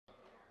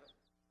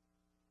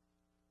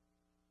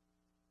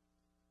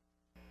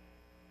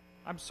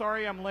I'm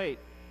sorry I'm late.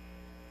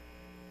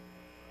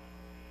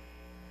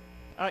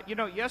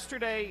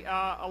 Yesterday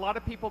a lot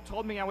of people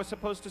told me I was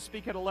supposed to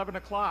speak at 11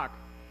 o'clock,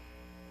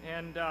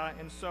 and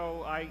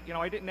so I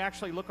didn't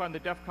actually look on the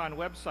DEF CON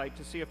website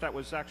to see if that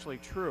was actually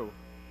true.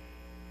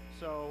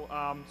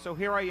 So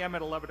here I am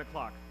at 11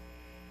 o'clock.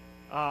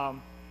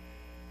 I'm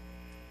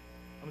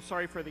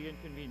sorry for the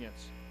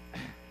inconvenience.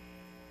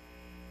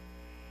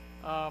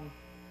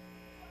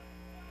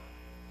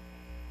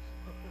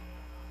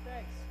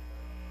 Thanks.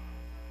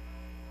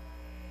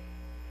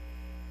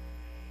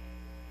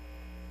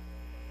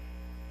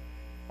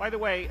 By the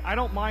way, I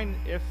don't mind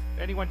if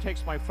anyone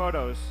takes my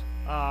photos.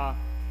 Yeah,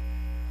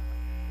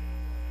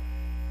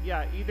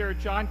 either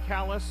John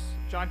Callis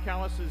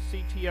is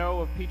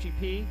CTO of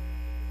PGP,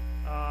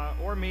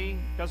 or me,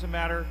 doesn't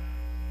matter.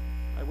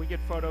 We get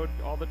photoed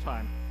all the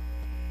time.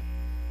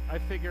 I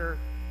figure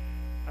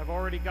I've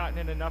already gotten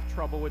in enough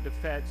trouble with the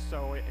feds,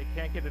 so it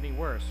can't get any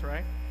worse,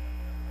 right?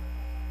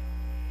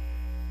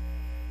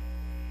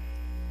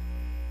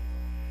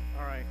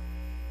 All right.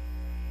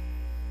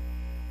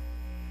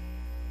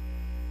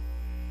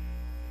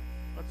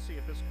 Let's see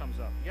if this comes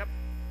up. Yep.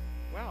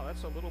 Wow,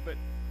 that's a little bit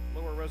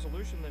lower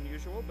resolution than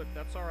usual, but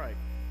that's all right.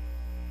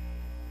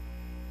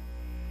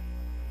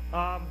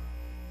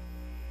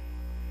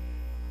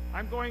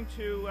 I'm going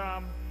to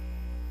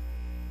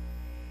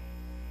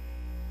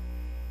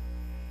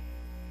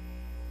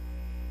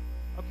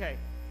okay.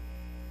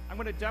 I'm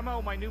going to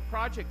demo my new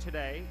project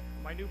today.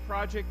 My new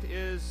project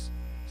is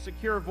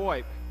Secure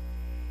VoIP.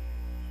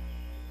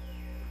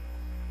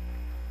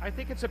 I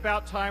think it's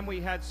about time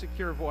we had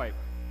Secure VoIP.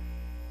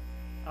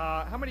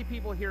 How many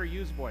people here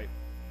use VoIP?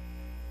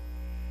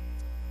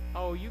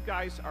 Oh, you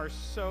guys are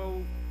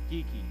so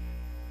geeky.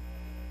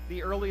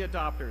 The early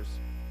adopters.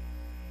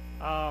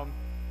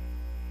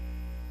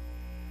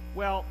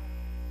 Well,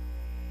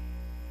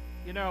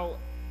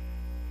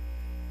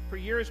 for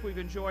years we've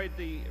enjoyed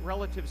the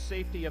relative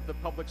safety of the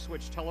public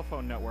switch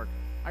telephone network.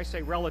 I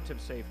say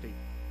relative safety.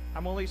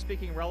 I'm only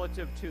speaking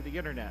relative to the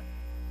internet.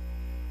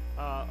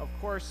 Of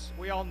course,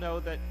 we all know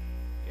that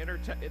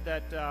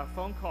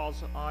phone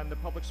calls on the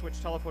public switch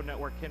telephone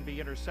network can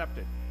be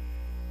intercepted,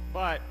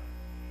 but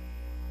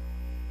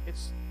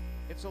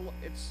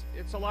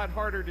it's a lot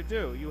harder to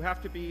do. You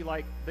have to be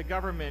like the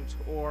government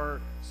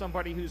or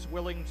somebody who's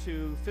willing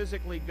to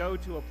physically go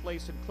to a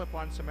place and clip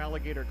on some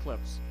alligator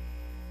clips,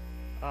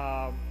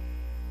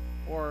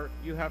 or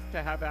you have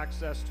to have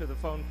access to the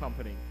phone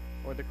company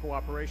or the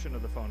cooperation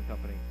of the phone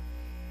company.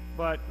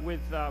 But with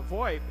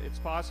VoIP, it's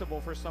possible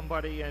for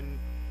somebody in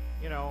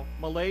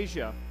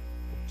Malaysia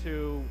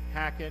to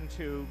hack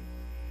into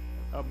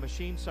a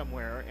machine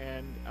somewhere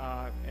and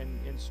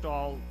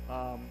install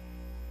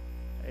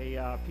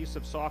a piece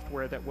of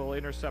software that will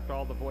intercept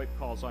all the VoIP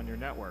calls on your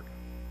network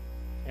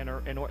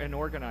and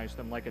organize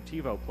them like a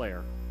TiVo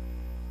player.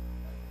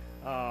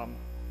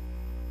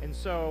 And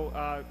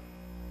so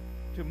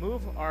to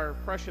move our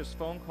precious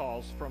phone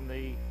calls from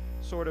the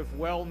sort of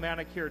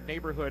well-manicured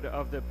neighborhood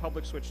of the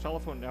public switch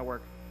telephone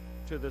network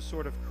to the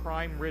sort of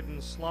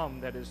crime-ridden slum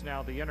that is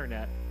now the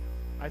internet,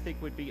 I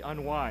think would be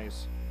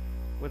unwise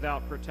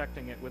without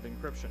protecting it with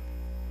encryption.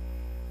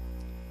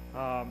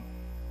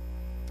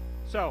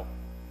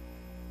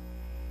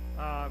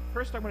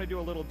 First I'm going to do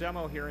a little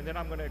demo here, and then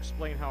I'm going to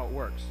explain how it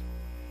works.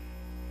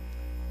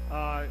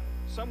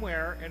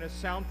 Somewhere in a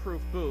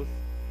soundproof booth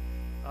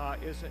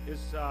is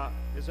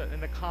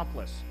an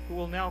accomplice who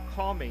will now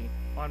call me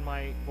on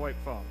my VoIP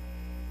phone.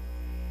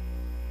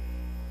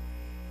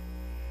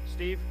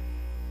 Steve,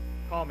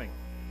 call me.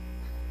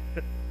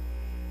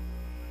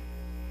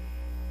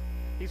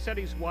 He said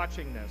he's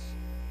watching this,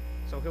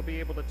 so he'll be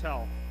able to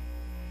tell.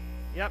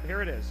 Yep,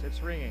 here it is.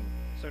 It's ringing.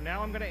 So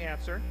now I'm going to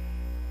answer.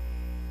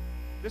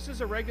 This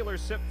is a regular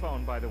SIP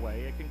phone, by the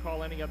way. It can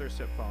call any other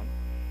SIP phone.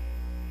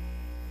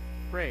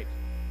 Great.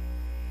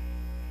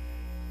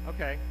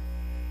 Okay.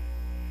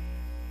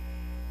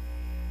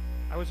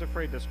 I was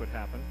afraid this would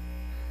happen.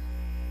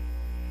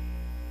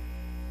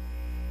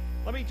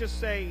 Let me just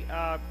say,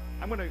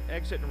 I'm going to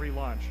exit and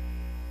relaunch.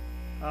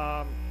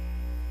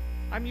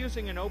 I'm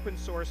using an open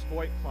source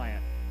VoIP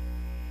client,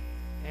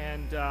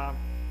 and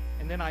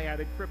then I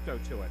added crypto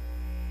to it.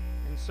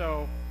 And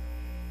so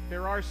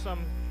there are some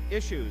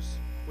issues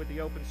with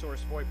the open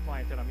source VoIP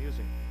client that I'm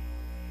using.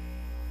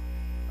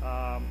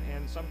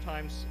 And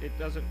sometimes it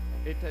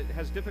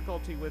has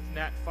difficulty with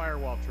NAT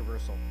firewall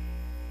traversal.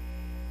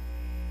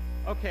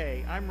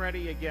 Okay, I'm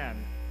ready again.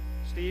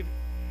 Steve,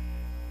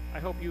 I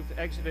hope you've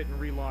exited and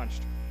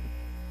relaunched.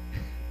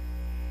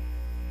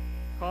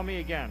 Call me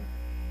again.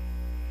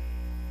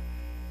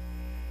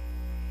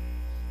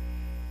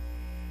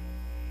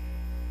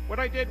 What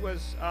I did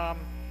was,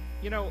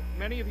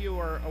 many of you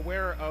are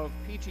aware of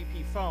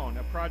PGP Phone,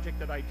 a project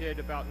that I did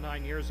about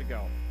 9 years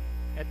ago.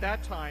 At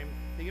that time,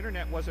 the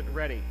internet wasn't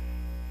ready.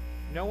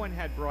 No one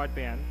had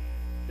broadband.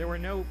 There were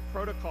no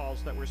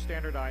protocols that were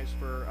standardized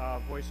for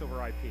voice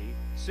over IP.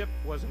 SIP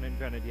wasn't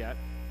invented yet.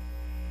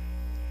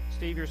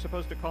 Steve, you're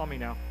supposed to call me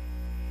now.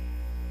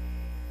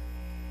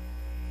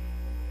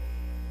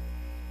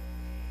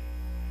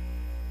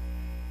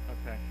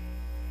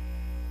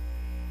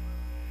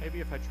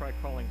 maybe if I try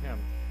calling him.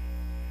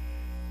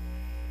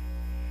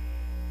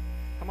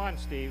 Come on,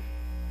 Steve.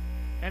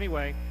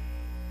 Anyway.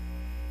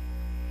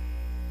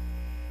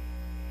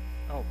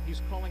 Oh,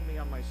 he's calling me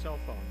on my cell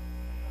phone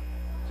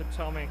to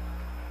tell me.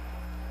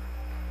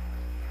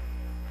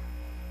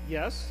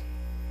 Yes?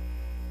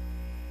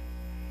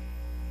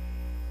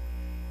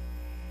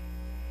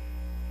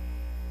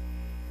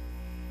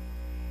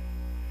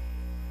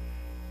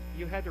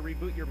 You had to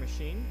reboot your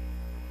machine?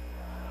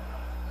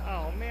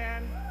 Oh,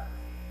 man.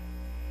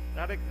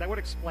 That would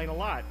explain a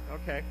lot.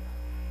 Okay.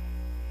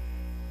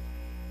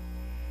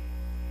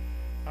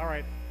 All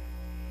right.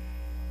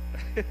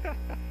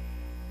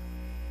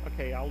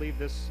 Okay, I'll leave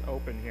this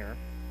open here.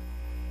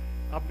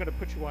 I'm going to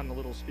put you on the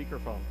little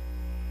speakerphone.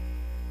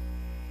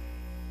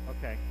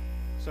 Okay.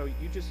 So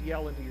you just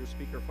yell into your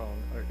speakerphone,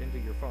 or into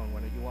your phone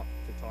when you want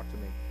to talk to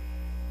me.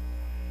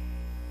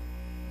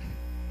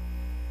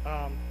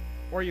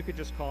 Or you could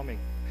just call me.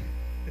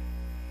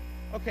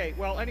 Okay,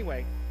 well,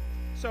 anyway.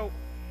 So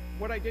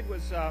what I did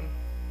was,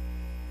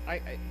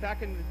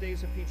 back in the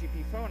days of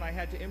PGP phone, I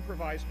had to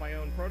improvise my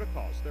own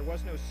protocols. There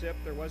was no SIP,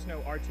 there was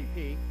no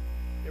RTP.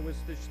 It was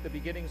the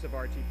beginnings of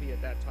RTP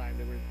at that time.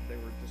 They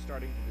were just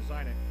starting to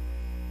design it,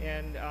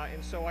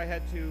 and so I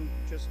had to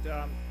just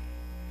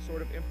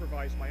sort of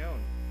improvise my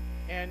own.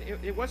 And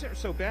it wasn't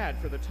so bad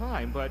for the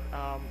time, but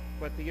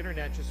the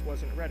internet just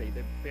wasn't ready.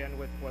 The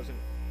bandwidth wasn't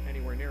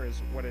anywhere near as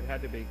what it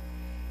had to be.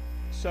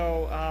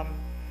 So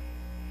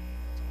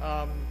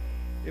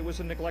it was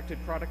a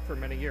neglected product for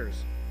many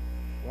years.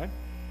 What?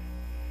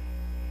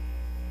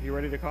 You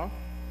ready to call?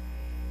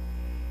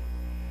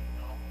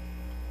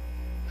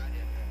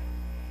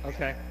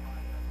 Okay.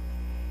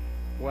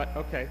 What?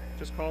 Okay.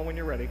 Just call when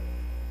you're ready.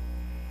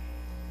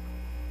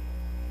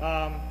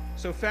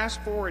 So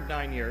fast forward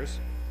 9 years,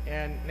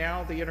 and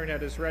now the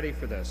internet is ready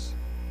for this.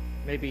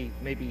 Maybe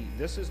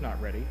this is not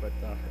ready, but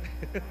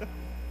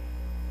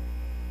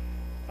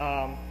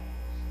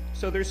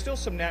so there's still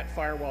some NAT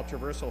firewall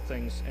traversal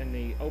things in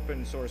the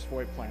open source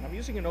VoIP client. I'm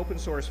using an open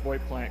source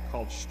VoIP client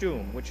called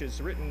Stum, which is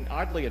written,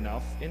 oddly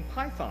enough, in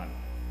Python.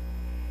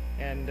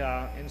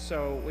 And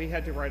so we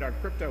had to write our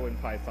crypto in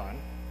Python.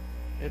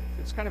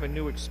 It's kind of a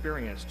new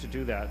experience to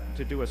do that,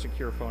 to do a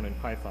secure phone in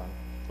Python,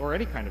 or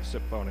any kind of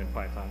SIP phone in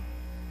Python.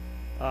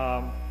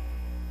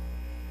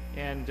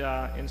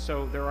 And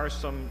so there's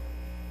some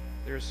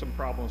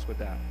problems with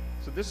that.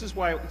 So this is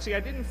why, see, I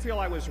didn't feel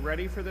I was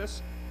ready for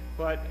this,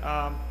 but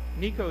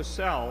Nico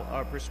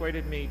Sell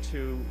persuaded me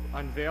to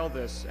unveil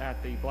this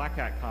at the Black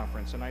Hat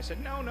conference, and I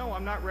said, no,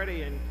 I'm not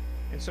ready, and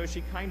so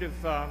she kind of,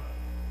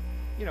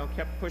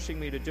 kept pushing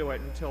me to do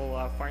it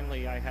until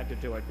finally I had to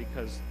do it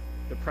because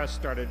the press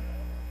started.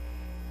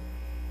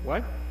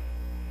 What?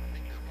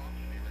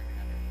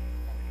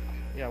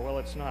 Yeah, well,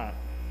 it's not.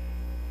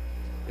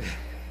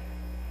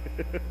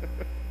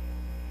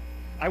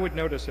 I would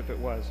notice if it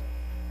was.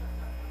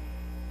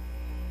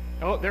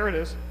 Oh, there it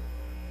is.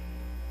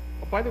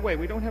 Oh, by the way,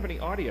 we don't have any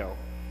audio.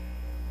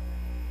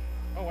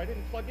 Oh, I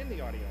didn't plug in the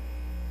audio.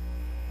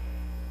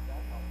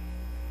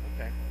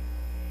 Okay.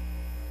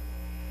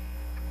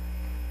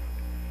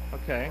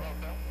 Okay.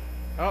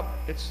 Oh,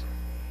 it's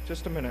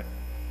just a minute.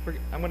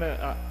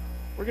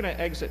 We're gonna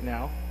exit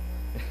now.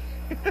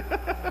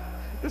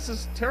 This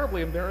is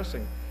terribly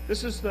embarrassing.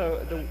 This is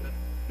the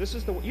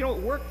it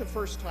worked the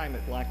first time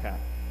at Black Hat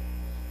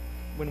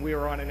when we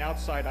were on an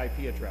outside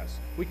IP address.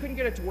 We couldn't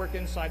get it to work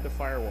inside the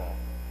firewall,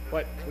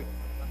 but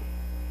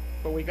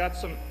we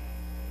got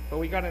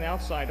an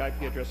outside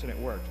IP address and it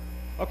worked.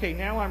 Okay,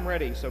 now I'm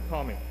ready, so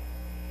call me.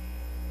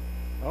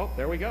 Oh,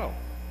 there we go.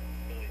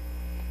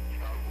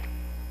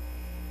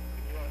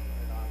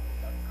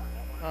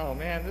 Oh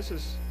man, this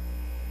is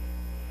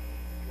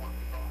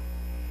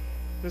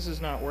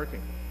not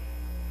working.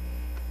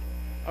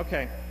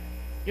 Okay.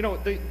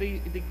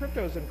 The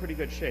crypto is in pretty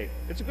good shape.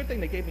 It's a good thing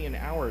they gave me an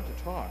hour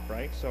to talk,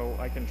 right? So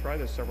I can try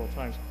this several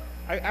times.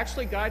 I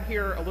actually got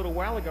here a little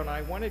while ago and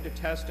I wanted to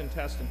test and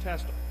test and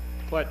test,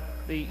 but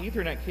the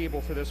Ethernet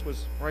cable for this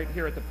was right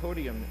here at the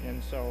podium,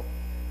 and so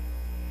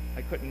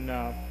I couldn't.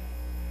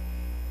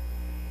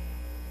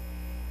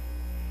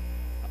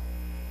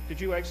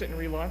 Did you exit and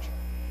relaunch?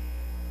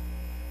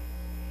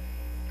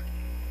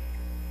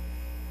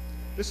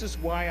 This is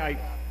why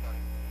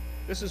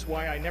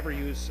I never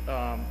use.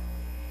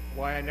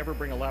 Why I never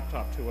bring a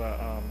laptop to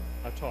a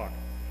talk.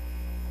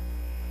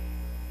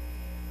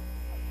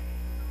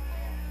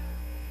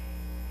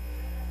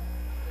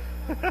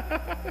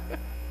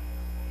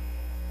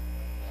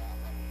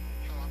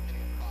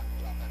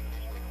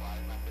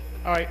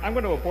 All right, I'm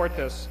going to abort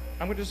this.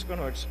 I'm just going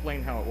to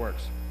explain how it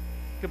works.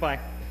 Goodbye.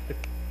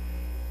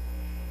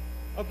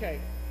 Okay.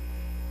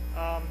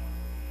 Okay,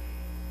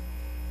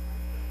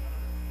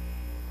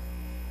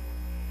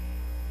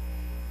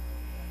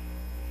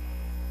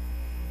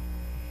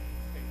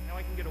 now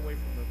I can get away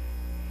from the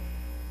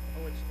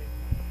OHT.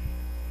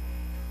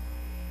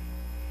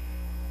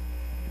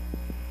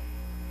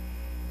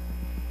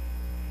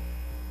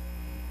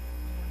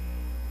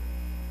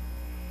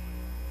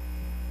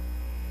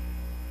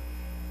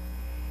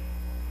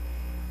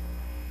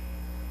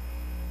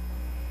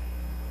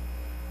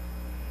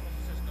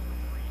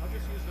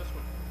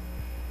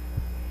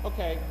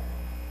 Okay.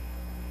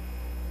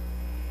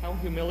 How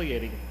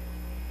humiliating.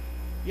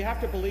 You have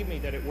to believe me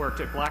that it worked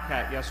at Black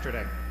Hat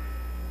yesterday.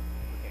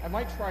 I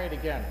might try it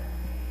again.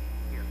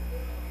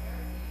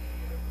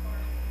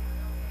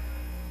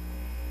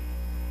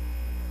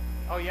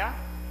 Oh, yeah?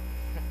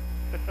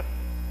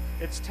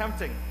 It's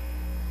tempting.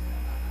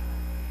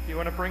 If you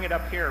want to bring it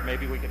up here,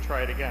 maybe we can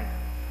try it again.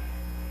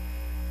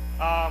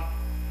 But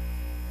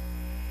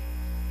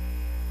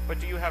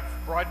do you have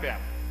broadband?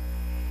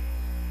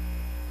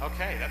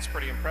 Okay, that's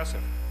pretty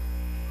impressive.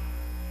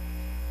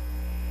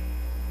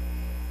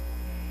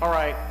 All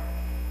right.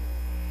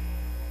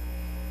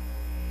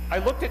 I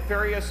looked at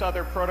various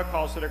other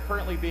protocols that are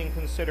currently being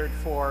considered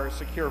for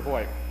secure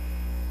VoIP.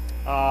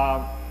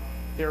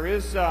 There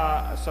is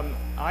some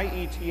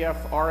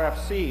IETF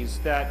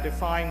RFCs that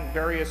define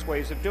various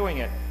ways of doing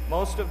it.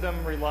 Most of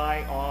them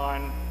rely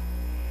on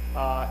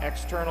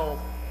external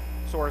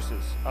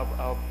sources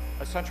of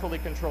a centrally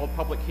controlled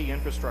public key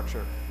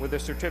infrastructure with a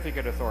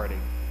certificate authority.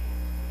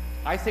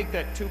 I think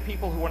that two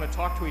people who want to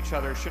talk to each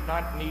other should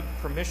not need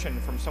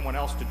permission from someone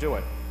else to do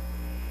it.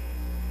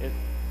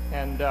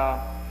 And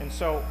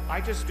so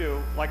I just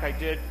do like I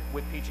did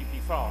with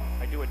PGP phone.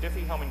 I do a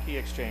Diffie-Hellman key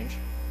exchange.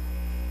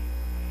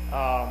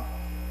 You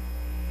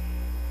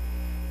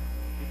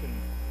can,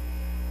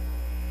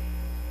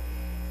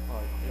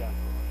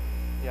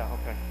 yeah,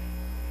 okay.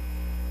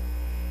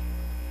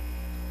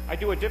 I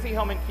do a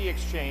Diffie-Hellman key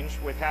exchange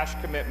with hash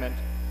commitment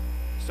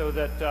so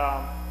that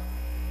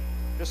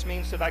this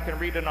means that I can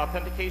read an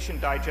authentication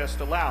digest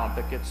aloud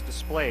that gets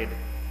displayed,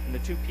 and the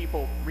two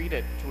people read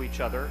it to each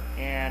other,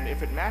 and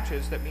if it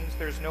matches, that means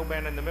there's no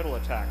man-in-the-middle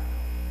attack.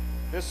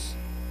 This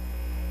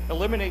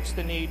eliminates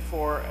the need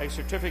for a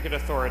certificate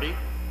authority,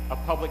 a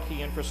public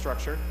key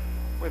infrastructure.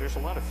 Boy, there's a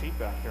lot of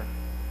feedback here.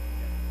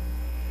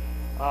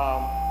 The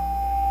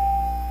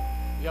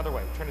other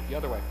way, turn it the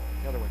other way,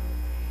 the other way.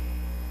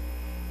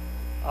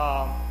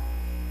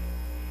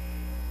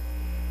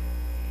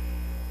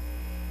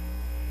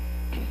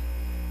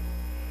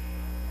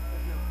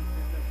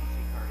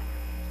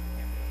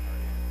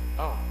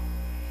 Oh,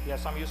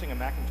 yes, I'm using a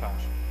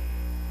Macintosh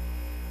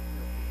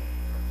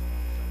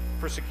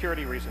for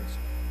security reasons.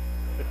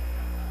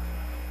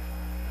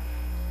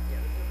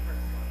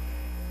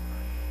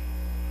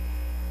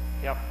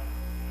 Yep.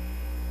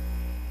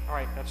 All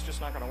right, that's just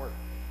not going to work.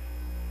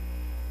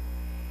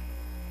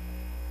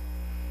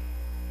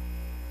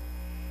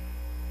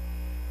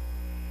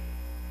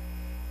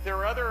 There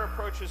are other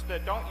approaches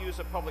that don't use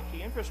a public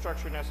key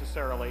infrastructure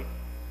necessarily,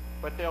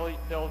 but they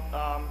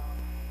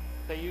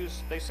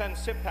send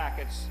SIP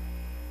packets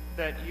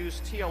that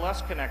use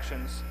TLS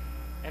connections,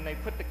 and they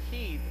put the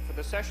key for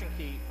the session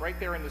key right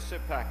there in the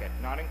SIP packet,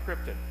 not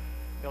encrypted.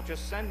 They'll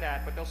just send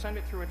that, but they'll send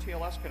it through a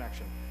TLS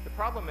connection. The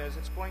problem is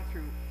it's going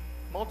through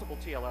multiple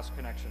TLS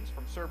connections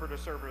from server to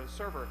server to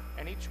server,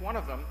 and each one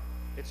of them,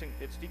 it's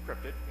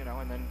decrypted, you know,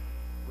 and then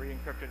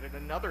re-encrypted in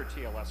another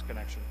TLS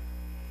connection.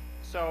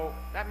 So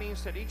that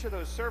means that each of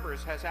those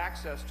servers has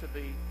access to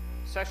the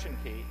session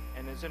key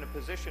and is in a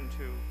position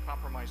to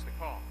compromise the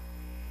call.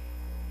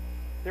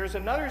 There's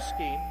another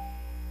scheme.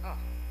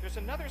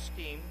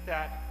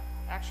 That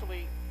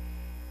actually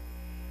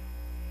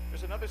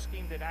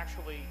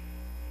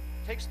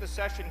takes the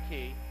session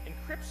key,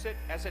 encrypts it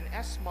as an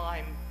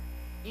S-MIME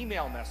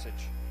email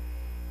message,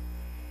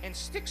 and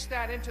sticks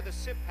that into the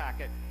SIP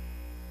packet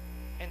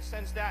and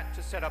sends that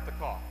to set up the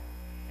call.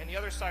 And the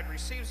other side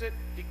receives it,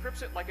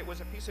 decrypts it like it was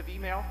a piece of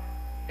email,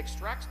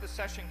 extracts the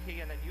session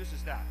key, and then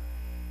uses that.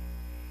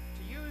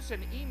 To use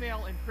an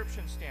email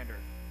encryption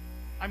standard,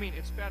 I mean,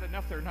 it's bad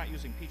enough they're not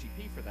using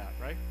PGP for that,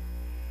 right?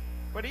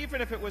 But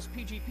even if it was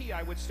PGP,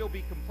 I would still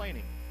be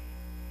complaining,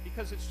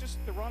 because it's just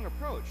the wrong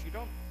approach. You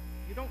don't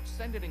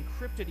send an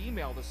encrypted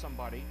email to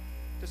somebody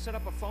to set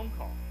up a phone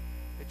call.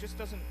 It just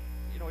doesn't,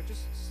 you know,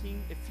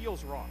 it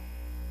feels wrong.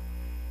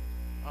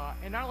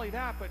 And not only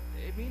that, but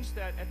it means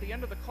that at the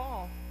end of the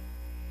call,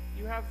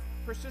 you have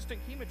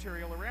persistent key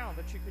material around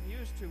that you can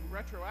use to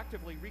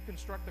retroactively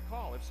reconstruct the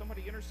call. If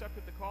somebody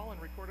intercepted the call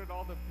and recorded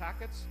all the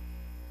packets,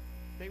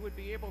 they would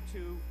be able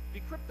to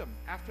decrypt them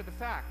after the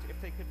fact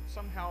if they could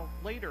somehow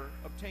later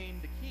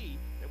obtain the key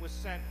that was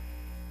sent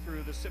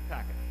through the SIP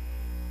packet.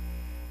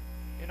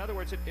 In other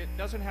words, it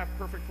doesn't have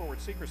perfect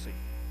forward secrecy.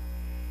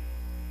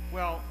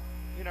 Well,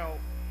 you know,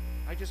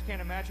 I just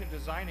can't imagine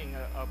designing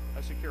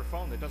a secure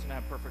phone that doesn't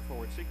have perfect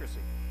forward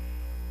secrecy.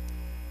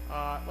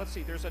 Let's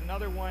see, there's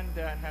another one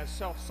that has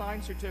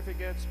self-signed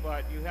certificates,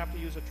 but you have to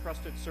use a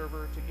trusted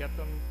server to get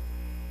them,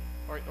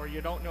 or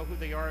you don't know who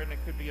they are, and it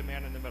could be a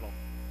man in the middle.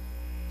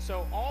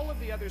 So all of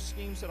the other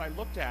schemes that I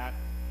looked at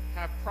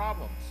have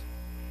problems.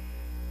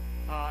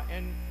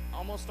 And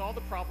almost all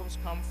the problems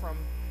come from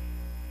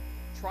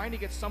trying to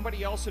get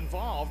somebody else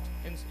involved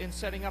in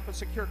setting up a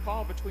secure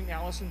call between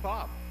Alice and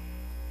Bob.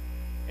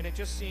 And it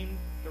just seemed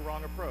the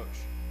wrong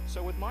approach.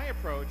 So with my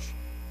approach,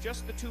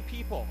 just the two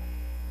people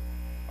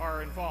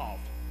are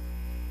involved.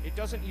 It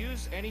doesn't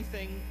use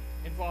anything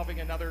involving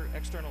another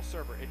external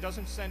server. It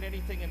doesn't send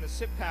anything in the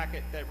SIP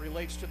packet that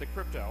relates to the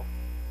crypto.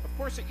 Of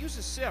course, it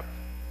uses SIP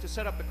to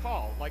set up the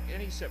call, like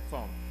any SIP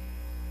phone.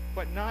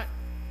 but not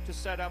to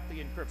set up the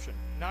encryption,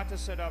 not to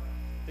set up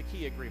the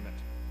key agreement.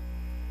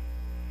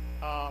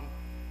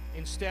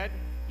 Instead,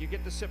 you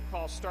get the SIP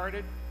call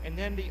started, and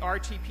then the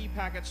RTP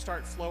packets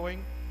start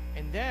flowing,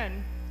 and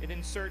then it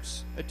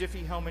inserts a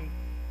Diffie-Hellman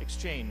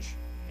exchange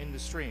in the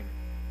stream,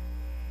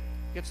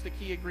 gets the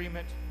key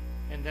agreement,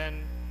 and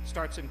then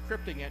starts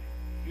encrypting it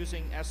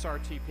using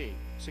SRTP,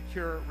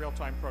 Secure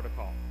Real-Time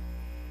Protocol.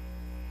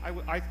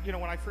 You know,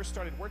 when I first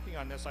started working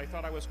on this, I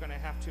thought I was going to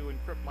have to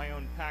encrypt my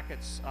own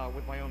packets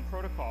with my own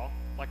protocol,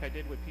 like I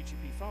did with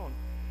ZPhone,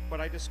 but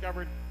I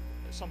discovered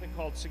something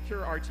called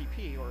Secure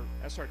RTP, or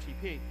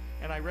SRTP,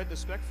 and I read the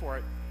spec for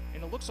it,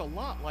 and it looks a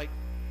lot like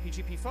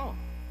ZPhone.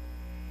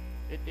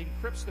 It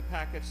encrypts the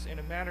packets in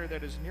a manner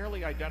that is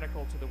nearly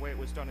identical to the way it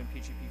was done in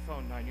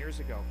ZPhone 9 years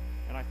ago,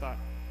 and I thought,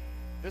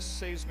 this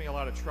saves me a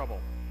lot of trouble.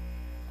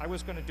 I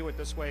was going to do it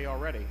this way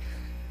already.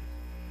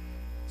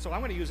 So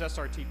I'm going to use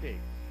SRTP.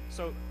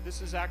 So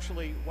this is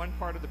actually one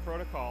part of the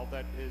protocol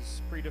that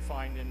is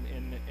predefined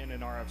in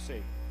an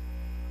RFC.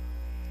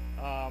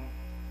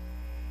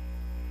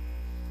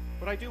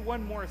 But I do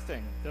one more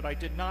thing that I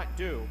did not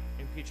do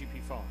in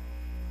ZPhone.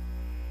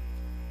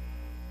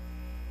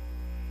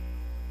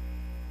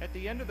 At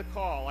the end of the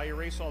call, I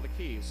erase all the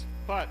keys,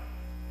 but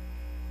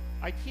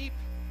I keep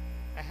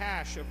a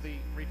hash of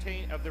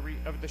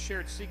the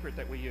shared secret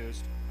that we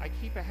used. I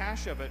keep a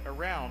hash of it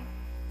around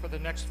for the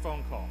next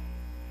phone call.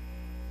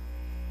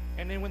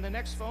 And then when the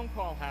next phone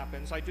call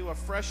happens, I do a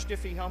fresh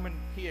Diffie-Hellman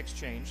key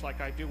exchange like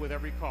I do with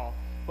every call,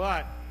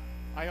 but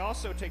I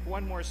also take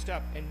one more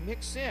step and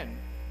mix in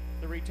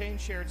the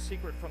retained shared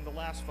secret from the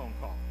last phone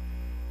call.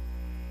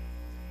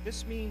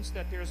 This means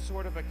that there's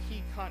sort of a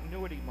key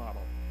continuity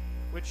model,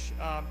 which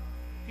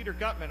Peter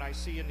Gutman, I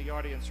see in the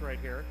audience right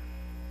here,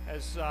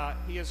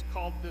 he has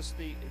called this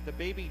the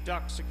baby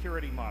duck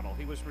security model.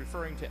 He was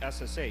referring to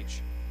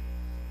SSH.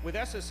 With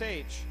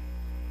SSH,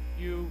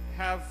 you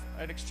have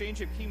an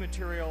exchange of key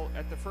material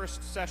at the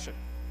first session,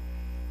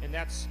 and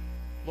that's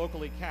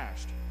locally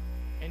cached.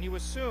 And you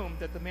assume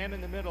that the man in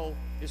the middle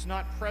is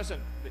not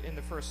present in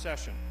the first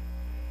session.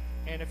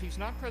 And if he's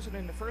not present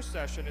in the first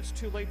session, it's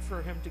too late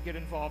for him to get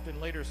involved in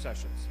later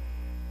sessions.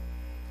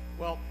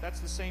 Well, that's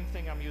the same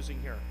thing I'm using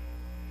here.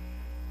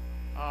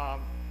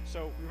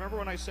 So remember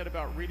when I said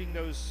about reading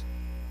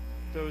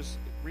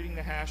reading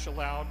the hash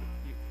aloud?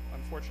 You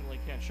unfortunately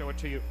can't show it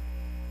to you.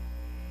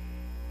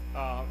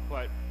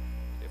 But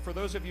for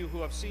those of you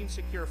who have seen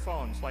secure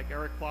phones, like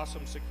Eric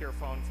Blossom's secure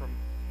phone from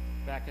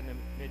back in the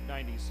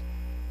mid-90s,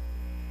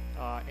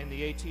 and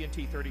the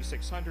AT&T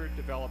 3600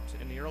 developed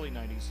in the early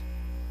 90s,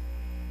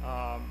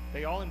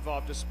 they all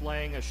involve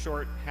displaying a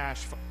short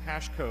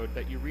hash code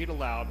that you read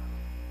aloud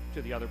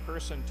to the other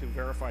person to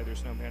verify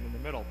there's no man in the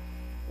middle.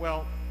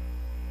 Well,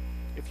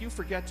 if you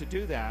forget to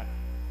do that,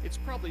 it's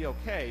probably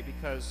okay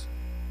because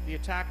the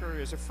attacker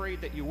is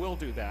afraid that you will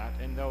do that,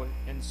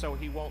 and so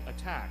he won't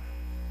attack.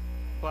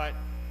 But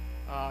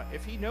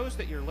if he knows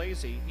that you're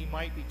lazy, he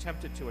might be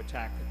tempted to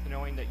attack,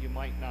 knowing that you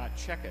might not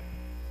check it.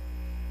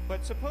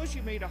 But suppose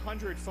you made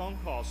 100 phone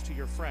calls to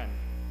your friend,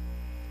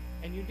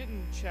 and you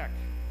didn't check.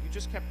 You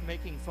just kept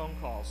making phone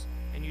calls,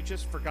 and you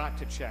just forgot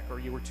to check, or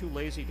you were too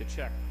lazy to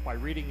check by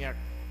reading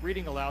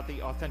aloud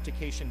the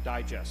authentication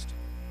digest.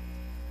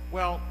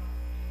 Well,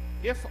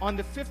 if on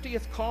the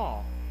 50th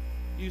call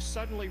you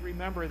suddenly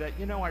remember that,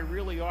 you know, I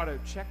really ought to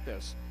check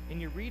this,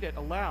 and you read it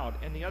aloud,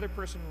 and the other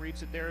person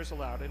reads it theirs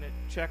aloud, and it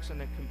checks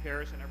and it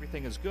compares, and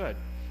everything is good,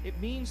 it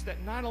means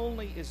that not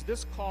only is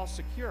this call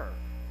secure,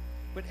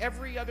 but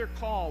every other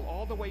call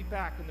all the way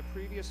back in the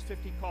previous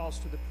 50 calls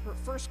to the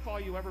first call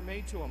you ever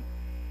made to them,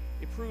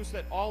 it proves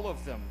that all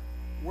of them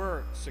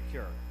were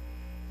secure.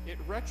 It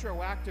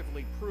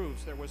retroactively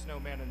proves there was no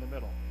man in the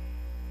middle.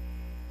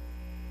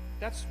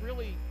 That's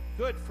really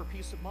good for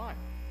peace of mind.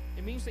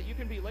 It means that you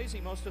can be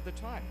lazy most of the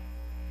time.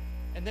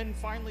 And then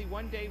finally,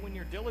 one day when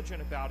you're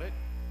diligent about it,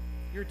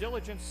 your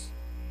diligence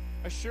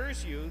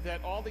assures you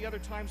that all the other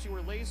times you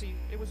were lazy,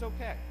 it was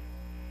okay.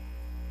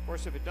 Of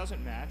course, if it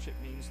doesn't match, it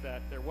means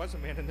that there was a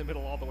man in the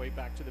middle all the way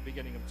back to the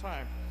beginning of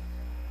time.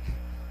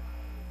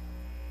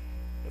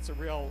 That's a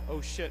real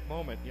oh shit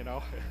moment, you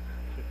know.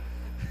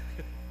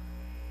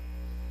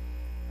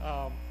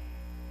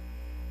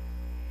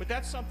 But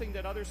that's something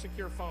that other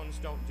secure phones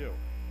don't do,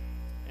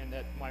 and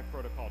that my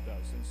protocol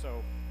does, and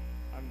so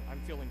I'm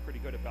feeling pretty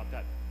good about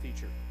that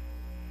feature.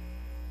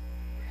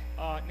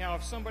 Now,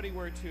 if somebody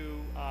were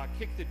to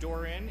kick the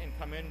door in and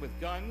come in with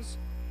guns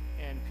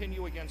and pin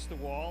you against the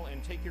wall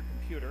and take your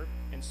computer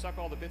and suck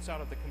all the bits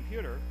out of the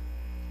computer,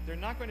 they're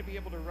not going to be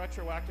able to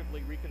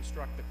retroactively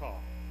reconstruct the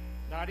call,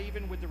 not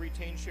even with the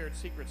retained shared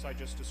secrets I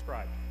just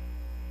described,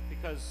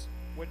 because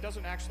what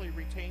doesn't actually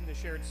retain the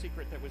shared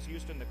secret that was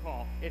used in the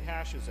call, it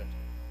hashes it.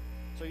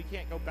 So you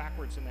can't go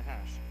backwards in the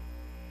hash.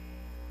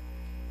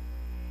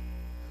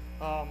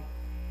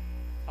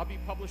 I'll be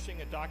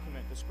publishing a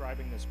document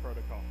describing this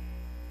protocol.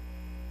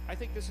 I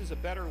think this is a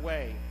better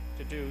way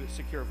to do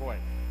secure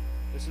VoIP.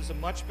 This is a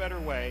much better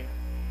way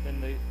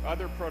than the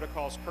other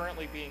protocols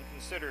currently being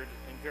considered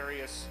in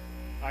various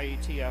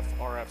IETF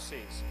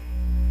RFCs.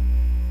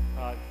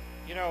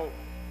 You know,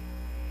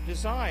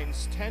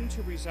 designs tend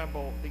to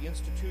resemble the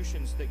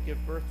institutions that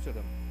give birth to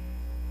them.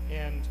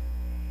 And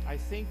I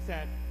think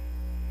that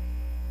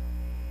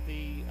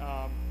the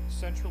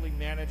centrally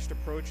managed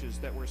approaches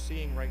that we're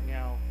seeing right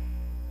now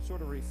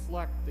sort of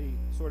reflect the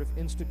sort of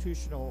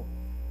institutional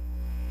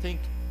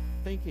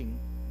thinking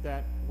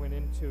that went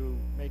into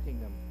making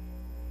them.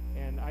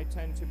 And I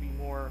tend to be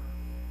more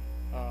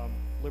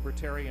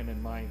libertarian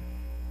in my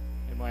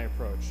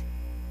approach.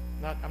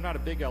 I'm not a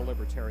big L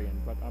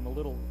libertarian, but I'm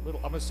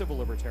I'm a civil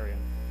libertarian.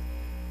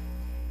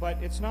 But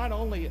it's not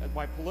only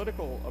my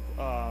political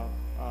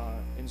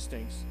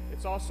instincts,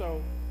 it's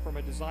also, from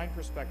a design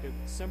perspective,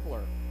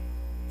 simpler.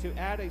 To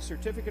add a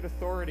certificate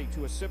authority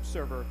to a SIP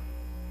server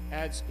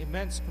adds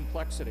immense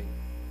complexity.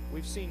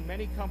 We've seen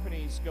many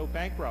companies go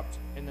bankrupt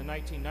in the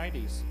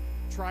 1990s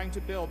trying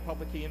to build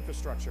public key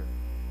infrastructure.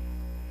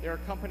 There are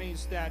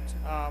companies that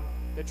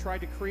tried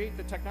to create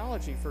the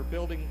technology for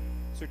building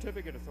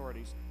certificate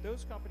authorities.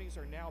 Those companies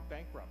are now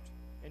bankrupt.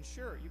 And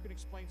sure, you can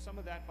explain some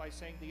of that by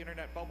saying the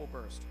internet bubble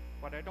burst,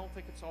 but I don't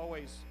think it's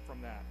always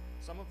from that.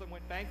 Some of them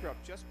went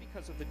bankrupt just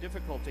because of the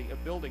difficulty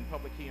of building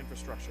public key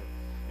infrastructure.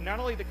 And not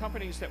only the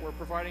companies that were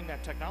providing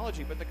that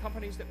technology, but the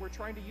companies that were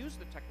trying to use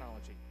the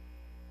technology.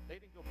 They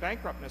didn't go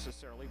bankrupt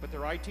necessarily, but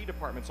their IT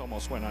departments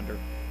almost went under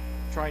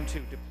trying to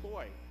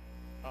deploy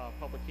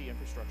public key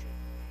infrastructure.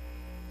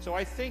 So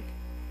I think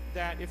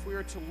that if we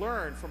are to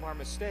learn from our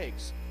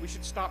mistakes, we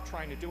should stop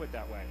trying to do it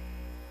that way.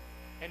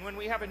 And when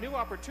we have a new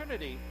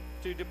opportunity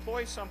to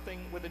deploy something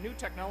with a new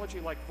technology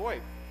like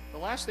VoIP, the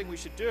last thing we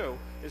should do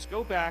is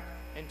go back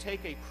and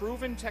take a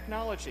proven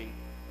technology.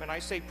 When I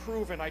say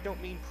proven, I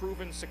don't mean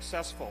proven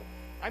successful.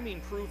 I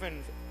mean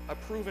a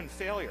proven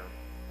failure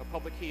of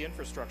public key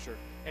infrastructure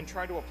and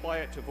try to apply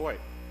it to VoIP.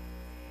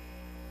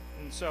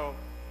 And so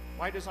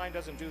my design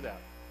doesn't do that.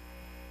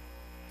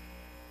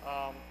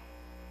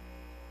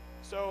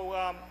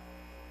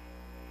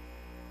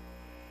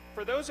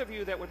 For those of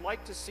you that would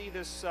like to see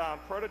this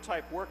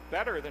prototype work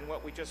better than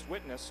what we just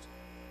witnessed,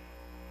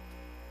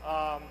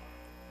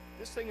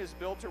 this thing is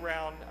built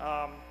around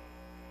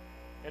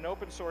an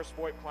open source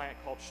VoIP client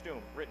called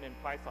Stum, written in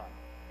Python.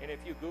 And if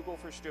you Google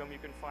for Stum, you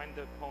can find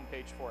the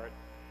homepage for it.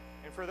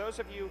 And for those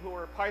of you who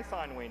are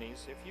Python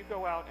weenies, if you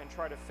go out and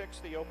try to fix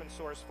the open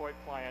source VoIP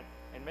client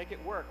and make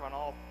it work on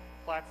all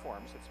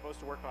platforms, it's supposed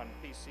to work on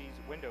PCs,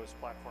 Windows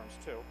platforms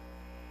too,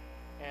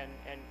 and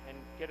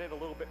get it a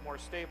little bit more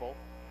stable,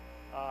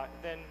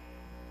 then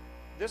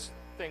this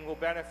thing will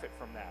benefit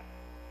from that.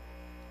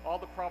 All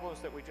the problems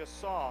that we just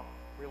saw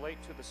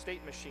relate to the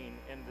state machine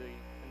in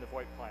the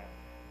VoIP client,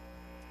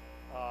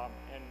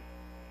 and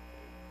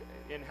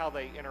in how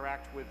they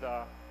interact with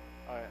a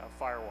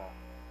firewall.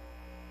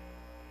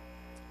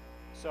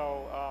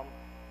 So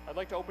I'd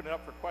like to open it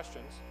up for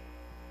questions.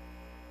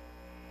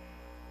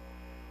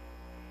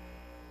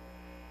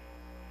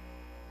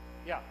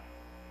 Yeah.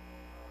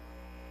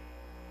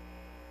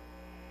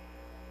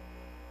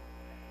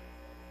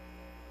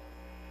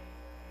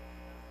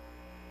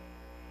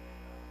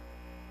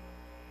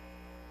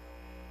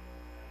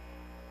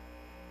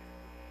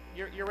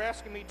 You're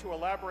asking me to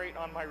elaborate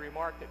on my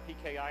remark that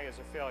PKI is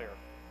a failure.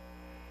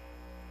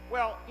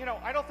 Well, you know,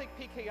 I don't think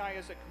PKI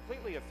is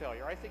completely a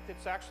failure. I think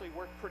it's actually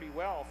worked pretty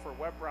well for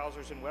web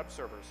browsers and web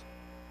servers.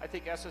 I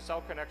think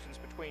SSL connections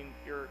between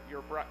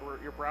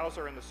your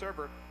browser and the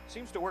server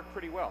seems to work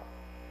pretty well.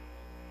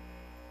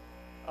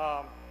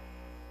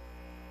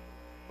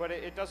 But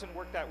it doesn't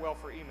work that well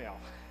for email.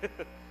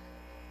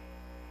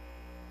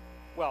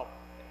 Well,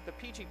 the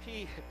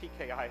PGP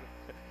PKI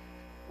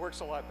works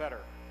a lot better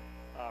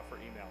for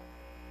email.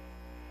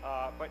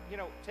 But you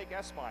know, take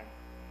SMIME.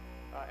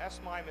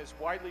 SMIME is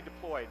widely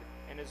deployed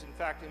and is in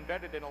fact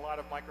embedded in a lot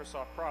of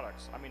Microsoft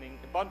products. I mean,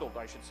 bundled,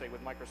 I should say,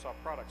 with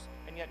Microsoft products,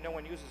 and yet no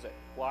one uses it.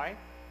 Why?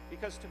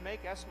 Because to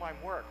make SMIME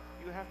work,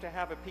 you have to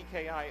have a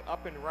PKI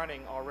up and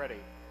running already.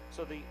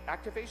 So the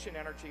activation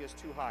energy is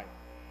too high.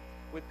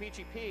 With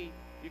PGP,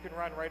 you can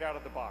run right out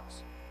of the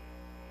box.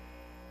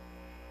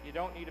 You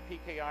don't need a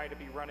PKI to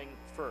be running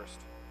first.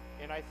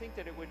 And I think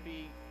that it would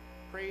be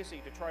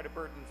crazy to try to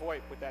burden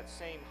VoIP with that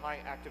same high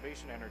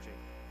activation energy.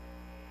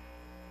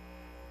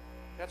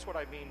 That's what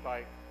I mean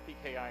by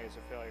PKI is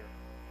a failure.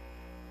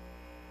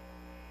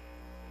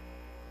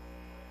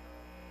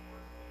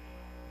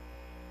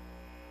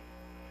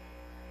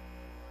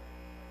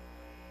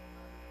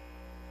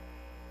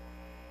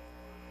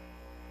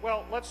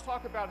 Well, let's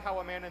talk about how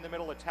a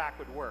man-in-the-middle attack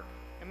would work.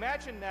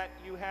 Imagine that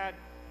you had,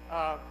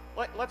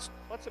 let's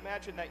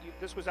imagine that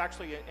this was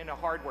actually in a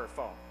hardware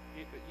phone.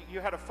 You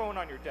had a phone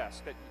on your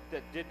desk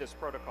that did this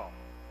protocol,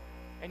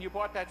 and you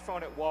bought that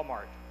phone at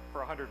Walmart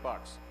for $100.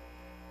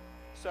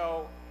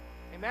 So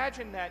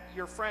imagine that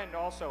your friend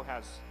also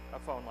has a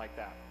phone like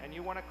that, and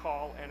you want to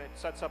call, and it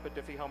sets up a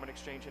Diffie Hellman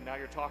exchange, and now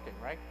you're talking,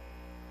 right?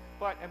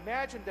 But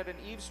imagine that an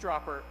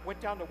eavesdropper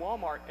went down to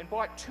Walmart and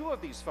bought 2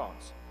 of these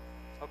phones,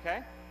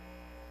 okay?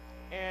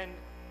 And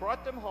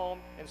brought them home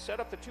and set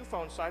up the 2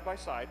 phones side by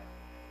side,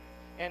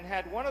 and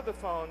had one of the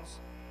phones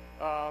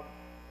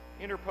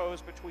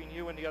interposed between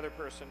you and the other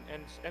person,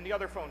 and the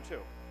other phone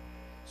too.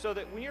 So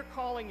that when you're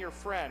calling your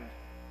friend,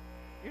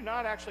 you're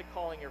not actually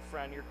calling your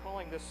friend, you're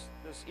calling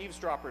this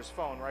eavesdropper's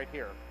phone right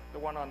here, the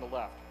one on the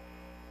left.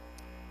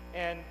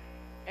 And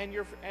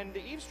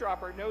the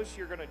eavesdropper knows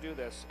you're going to do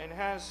this and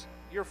has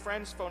your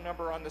friend's phone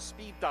number on the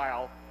speed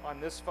dial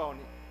on this phone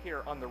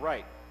here on the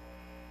right.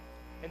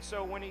 And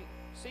so when he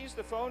sees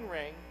the phone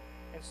ring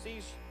and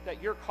sees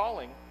that you're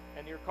calling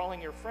and you're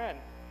calling your friend,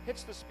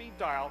 hits the speed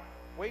dial,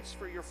 waits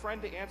for your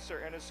friend to answer,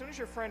 and as soon as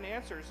your friend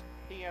answers,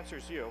 he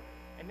answers you.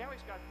 And now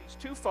he's got these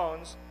two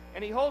phones,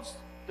 and he holds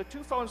the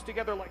two phones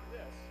together like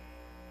this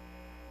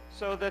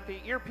so that the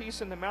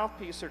earpiece and the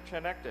mouthpiece are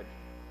connected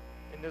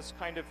in this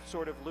kind of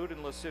sort of lewd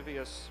and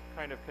lascivious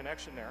kind of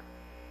connection there.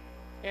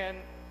 And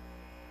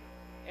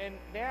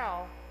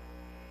now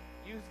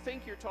you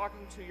think you're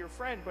talking to your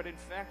friend, but in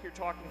fact you're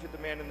talking to the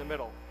man in the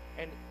middle.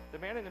 And the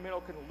man in the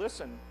middle can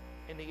listen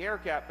in the air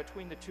gap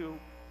between the two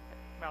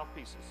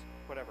mouthpieces,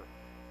 whatever.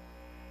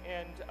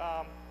 And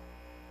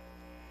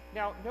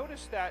now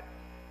notice that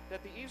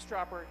the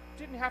eavesdropper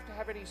didn't have to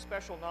have any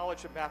special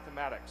knowledge of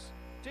mathematics,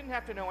 didn't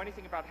have to know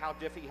anything about how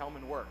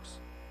Diffie-Hellman works.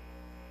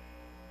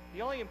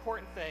 The only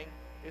important thing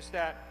is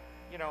that,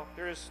 you know,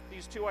 there's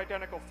these two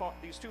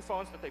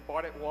phones that they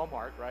bought at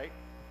Walmart, right?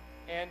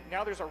 And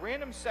now there's a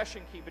random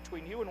session key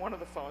between you and one of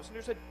the phones, and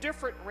there's a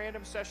different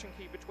random session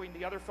key between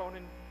the other phone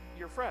and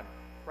your friend,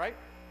 right?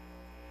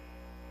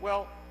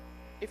 Well,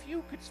 if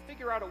you could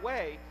figure out a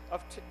way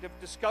of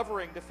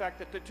discovering the fact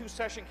that the two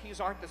session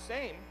keys aren't the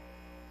same,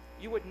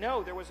 you would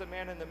know there was a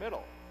man in the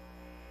middle.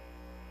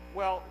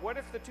 Well, what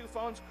if the two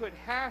phones could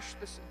hash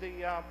the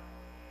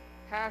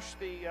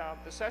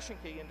session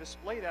key and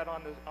display that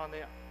on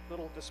the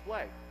little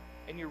display,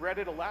 and you read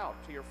it aloud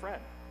to your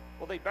friend?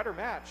 Well, they better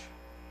match,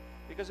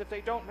 because if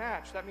they don't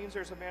match, that means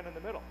there's a man in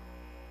the middle.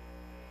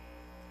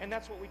 And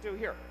that's what we do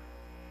here.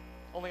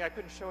 Only I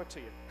couldn't show it to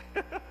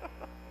you.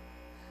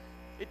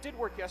 It did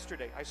work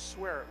yesterday. I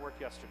swear it worked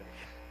yesterday.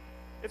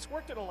 It's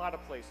worked in a lot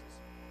of places,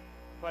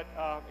 but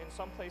in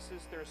some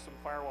places there's some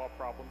firewall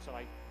problems, and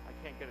I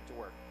can't get it to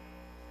work.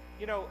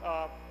 You know,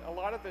 a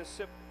lot of the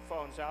SIP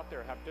phones out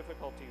there have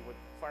difficulty with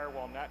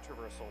firewall NAT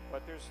traversal,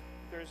 but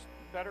there's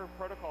better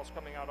protocols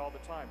coming out all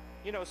the time.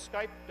 You know,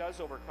 Skype does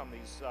overcome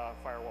these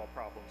firewall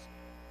problems,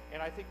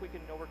 and I think we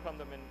can overcome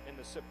them in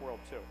the SIP world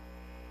too.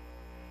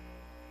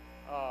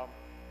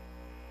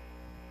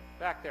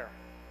 Back there.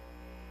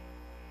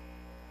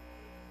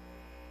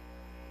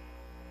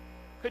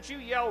 Could you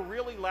yell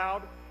really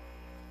loud?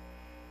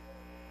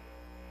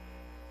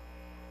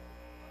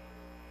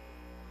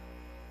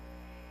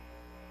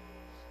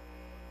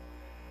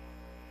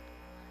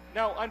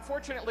 Now,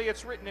 unfortunately,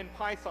 it's written in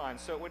Python,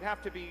 so it would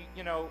have to be,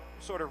 you know,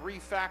 sort of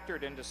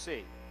refactored into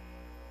C.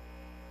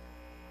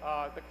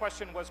 The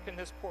question was, can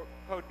this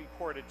code be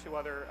ported to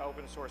other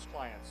open source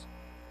clients?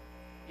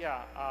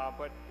 Yeah,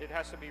 but it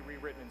has to be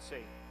rewritten in C.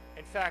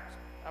 In fact,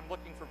 I'm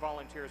looking for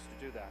volunteers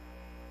to do that.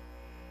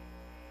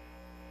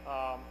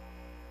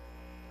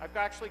 I've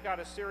actually got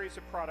a series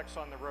of products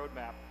on the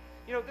roadmap.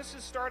 You know, this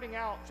is starting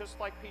out just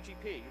like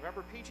PGP.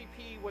 Remember,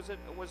 PGP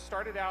was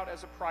started out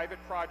as a private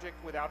project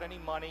without any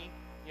money,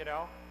 you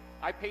know.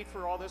 I paid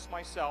for all this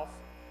myself.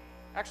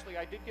 Actually,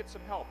 I did get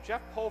some help.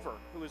 Jeff Pulver,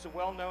 who is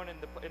well-known in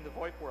the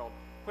VoIP world,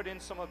 put in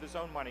some of his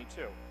own money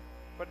too.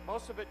 But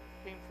most of it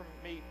came from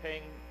me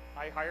paying.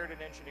 I hired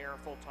an engineer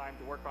full-time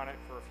to work on it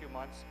for a few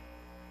months.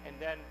 And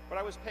then, but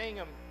I was paying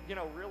him, you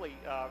know, really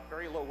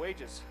very low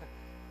wages.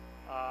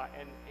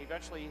 And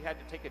eventually he had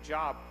to take a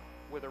job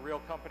with a real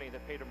company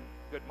that paid him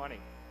good money.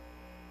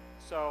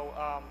 So,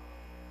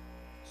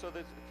 so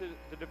the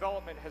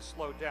development has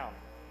slowed down.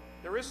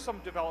 There is some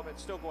development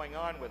still going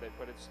on with it,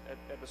 but it's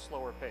at a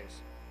slower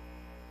pace.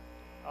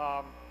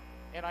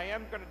 And I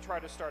am going to try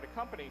to start a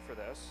company for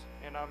this,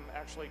 and I'm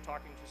actually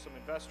talking to some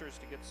investors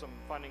to get some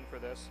funding for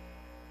this.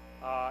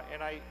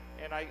 And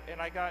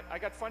I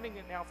got funding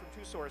now from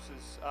two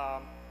sources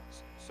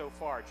so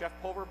far. Jeff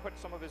Pulver put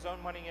some of his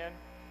own money in,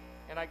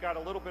 and I got a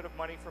little bit of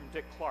money from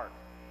Dick Clark.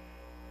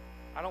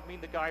 I don't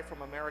mean the guy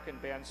from American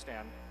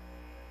Bandstand,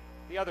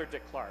 the other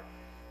Dick Clark,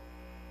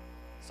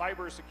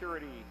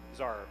 cybersecurity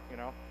czar. You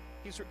know,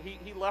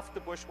 he left the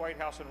Bush White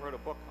House and wrote a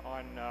book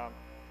on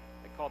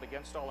called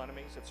Against All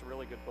Enemies. It's a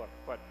really good book,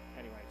 but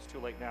anyway, it's too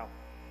late now.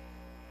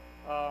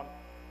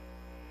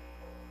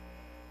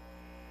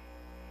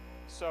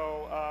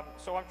 So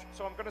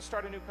I'm going to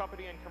start a new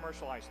company and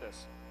commercialize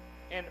this.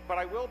 But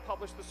I will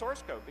publish the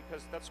source code,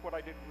 because that's what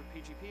I did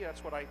with PGP.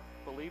 That's what I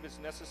believe is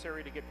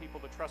necessary to get people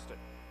to trust it.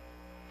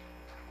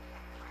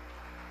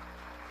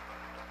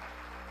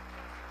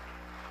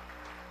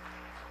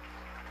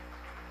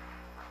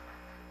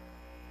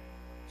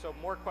 So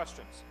more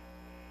questions?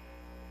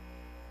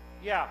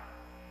 Yeah.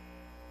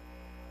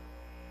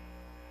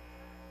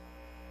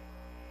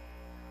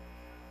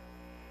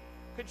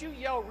 Could you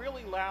yell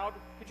really loud?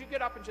 Could you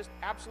get up and just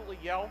absolutely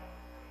yell?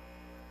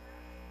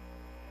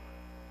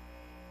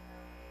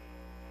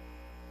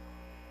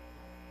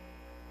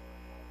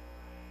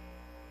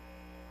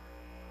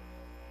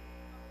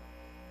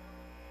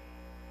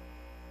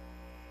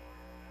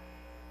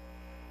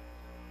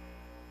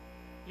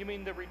 You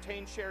mean the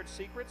retain shared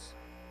secrets?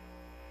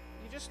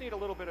 You just need a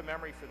little bit of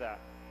memory for that.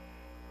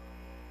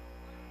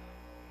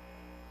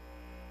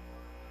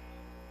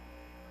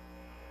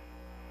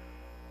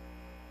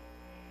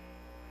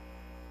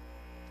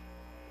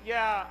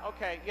 Yeah,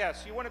 okay,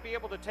 yes. You want to be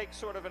able to take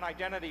sort of an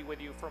identity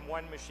with you from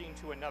one machine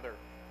to another.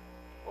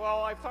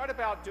 Well, I've thought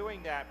about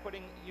doing that.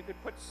 You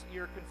could put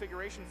your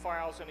configuration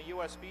files in a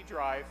USB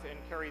drive and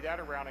carry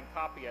that around and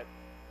copy it.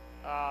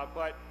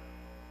 But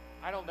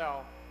I don't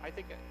know. I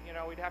think,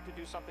 we'd have to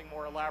do something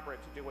more elaborate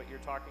to do what you're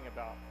talking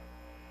about.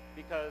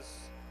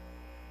 Because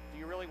do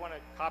you really want to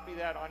copy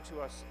that onto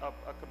a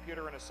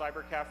computer in a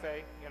cyber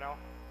cafe,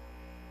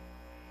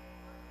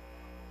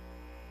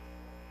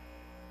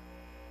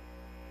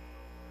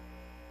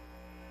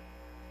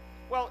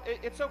 Well,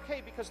 it's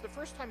okay because the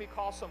first time you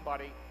call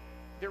somebody,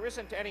 there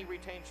isn't any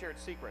retained shared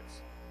secrets.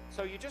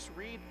 So you just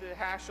read the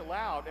hash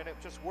aloud and it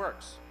just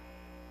works.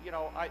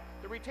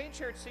 The retained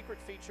shared secret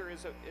feature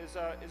is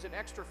an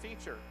extra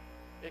feature.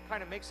 It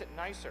kind of makes it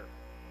nicer,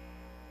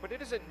 but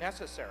it isn't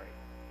necessary.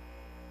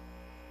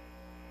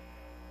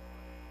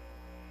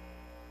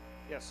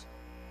 Yes.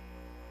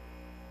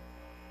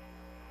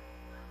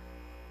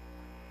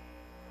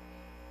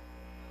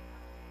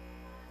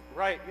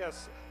 Right,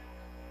 yes.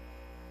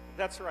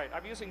 That's right.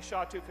 I'm using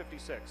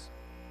SHA-256.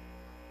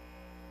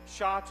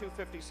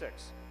 SHA-256.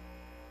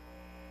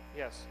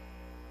 Yes.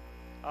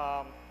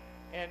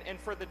 And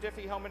for the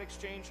Diffie-Hellman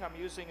exchange, I'm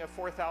using a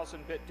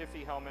 4,000-bit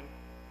Diffie-Hellman.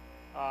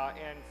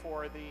 And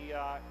for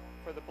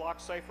the block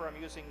cipher,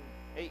 I'm using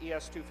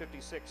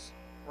AES-256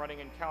 running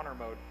in counter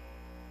mode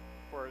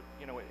for,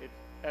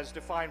 as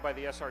defined by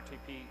the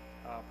SRTP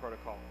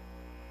protocol.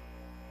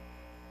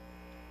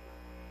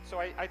 So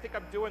I think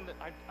I'm doing,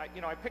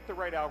 I picked the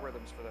right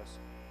algorithms for this.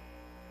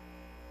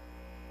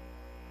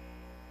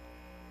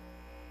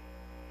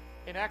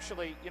 And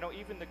actually,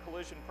 even the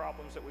collision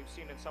problems that we've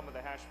seen in some of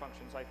the hash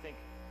functions, I think,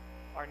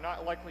 are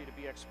not likely to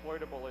be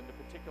exploitable in the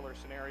particular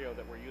scenario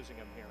that we're using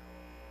them here,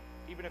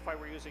 even if I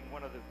were using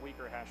one of the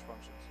weaker hash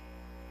functions.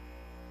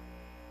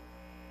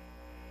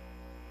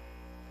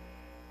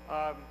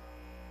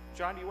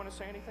 John, do you want to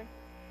say anything?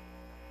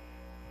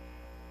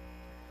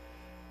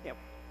 Yeah,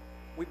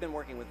 we've been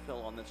working with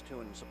Phil on this too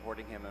and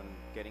supporting him and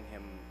getting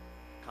him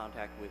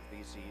contact with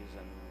VCs,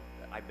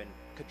 and I've been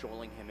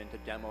cajoling him into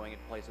demoing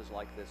at places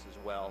like this as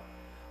well.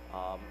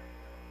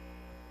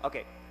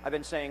 Okay, I've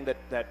been saying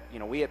that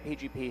we at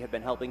PGP have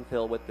been helping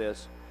Phil with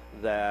this,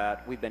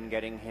 that we've been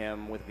getting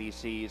him with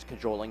VCs,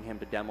 cajoling him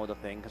to demo the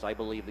thing, because I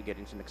believe that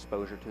getting some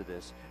exposure to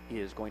this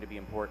is going to be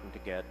important to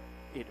get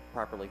it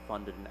properly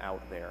funded and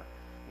out there.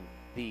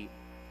 The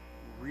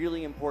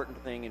really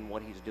important thing in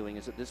what he's doing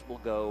is that this will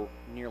go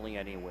nearly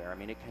anywhere. I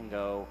mean, it can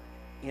go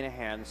in a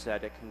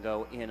handset, it can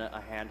go in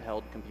a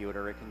handheld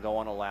computer, it can go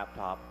on a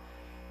laptop.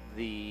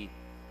 The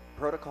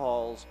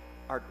protocols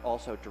are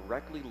also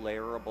directly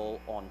layerable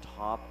on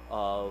top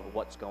of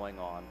what's going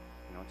on.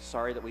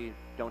 Sorry that we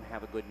don't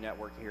have a good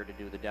network here to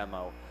do the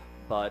demo,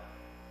 but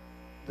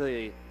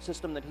the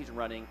system that he's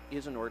running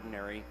is an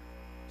ordinary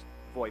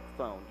VoIP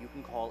phone. You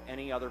can call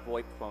any other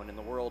VoIP phone in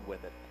the world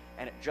with it.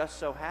 And it just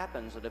so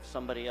happens that if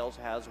somebody else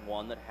has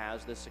one that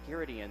has this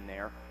security in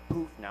there,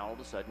 poof, now all of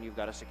a sudden you've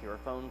got a secure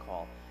phone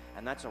call.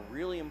 And that's a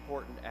really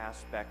important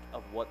aspect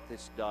of what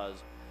this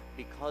does,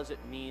 because it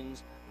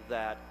means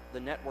that the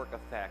network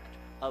effect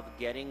of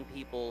getting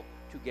people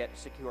to get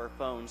secure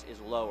phones is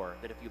lower.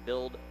 That if you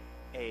build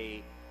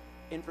a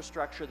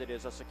infrastructure that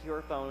is a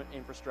secure phone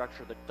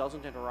infrastructure that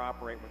doesn't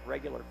interoperate with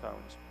regular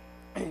phones,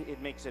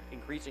 it makes it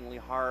increasingly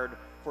hard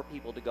for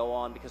people to go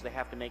on because they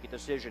have to make a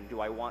decision.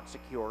 Do I want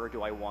secure or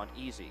do I want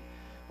easy?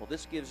 Well,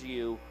 this gives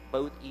you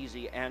both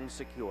easy and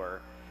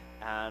secure,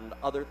 and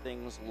other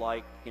things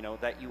like,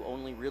 that you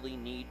only really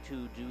need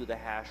to do the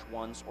hash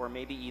once, or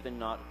maybe even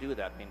not do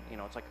that. I mean,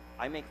 it's like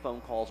I make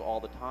phone calls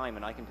all the time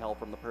and I can tell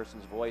from the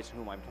person's voice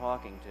whom I'm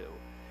talking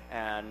to.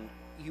 And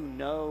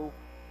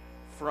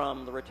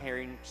from the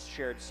retained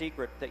shared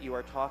secret that you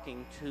are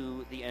talking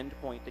to the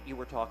endpoint that you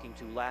were talking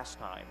to last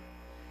time.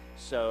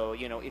 So,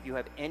 if you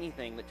have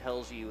anything that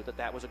tells you that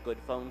that was a good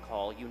phone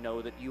call, you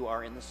know that you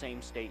are in the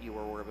same state you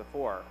were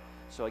before.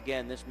 So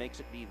again, this makes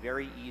it be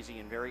very easy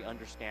and very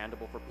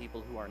understandable for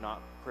people who are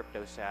not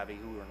crypto savvy,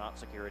 who are not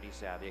security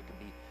savvy. It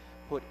can be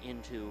put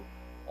into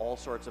all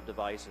sorts of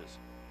devices.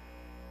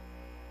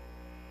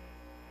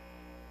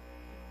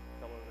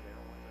 Fellow over there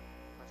wants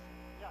a question.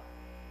 Yeah.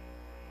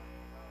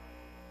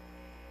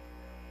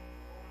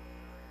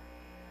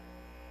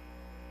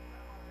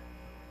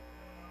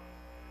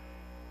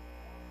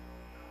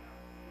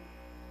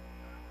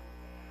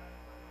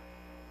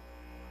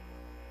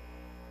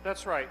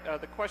 That's right.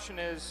 The question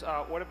is,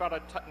 what about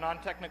a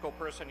non-technical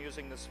person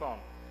using this phone?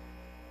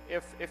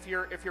 If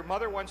your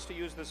mother wants to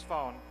use this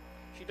phone,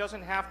 she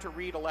doesn't have to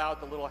read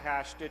aloud the little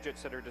hash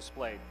digits that are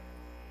displayed.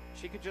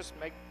 She could just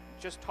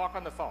talk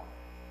on the phone.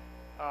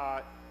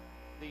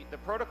 The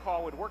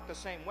protocol would work the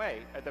same way.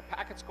 The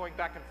packets going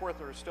back and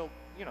forth are still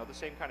the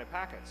same kind of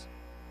packets.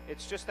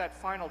 It's just that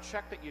final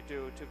check that you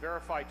do to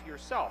verify to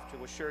yourself,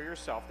 to assure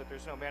yourself that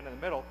there's no man in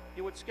the middle.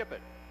 You would skip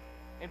it.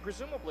 And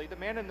presumably the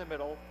man in the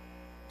middle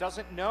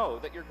doesn't know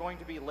that you're going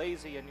to be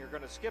lazy and you're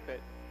going to skip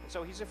it, and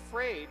so he's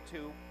afraid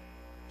to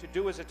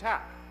do his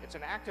attack. It's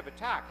an active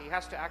attack. He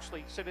has to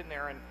actually sit in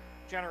there and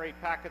generate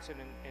packets and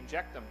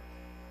inject them.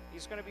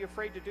 He's going to be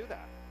afraid to do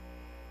that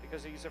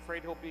because he's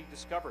afraid he'll be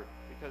discovered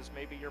because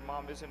maybe your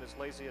mom isn't as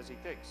lazy as he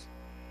thinks.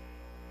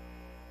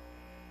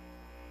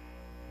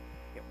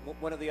 Yeah,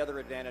 one of the other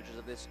advantages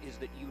of this is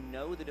that you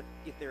know that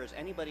if there is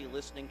anybody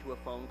listening to a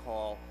phone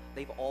call,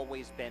 they've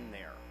always been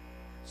there.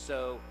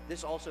 So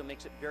this also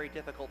makes it very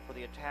difficult for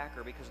the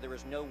attacker because there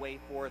is no way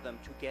for them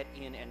to get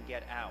in and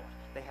get out.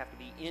 They have to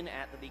be in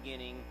at the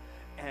beginning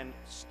and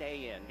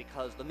stay in,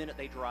 because the minute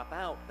they drop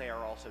out, they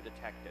are also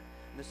detected.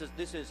 And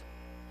this is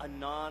a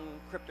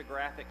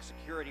non-cryptographic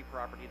security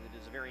property that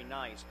is very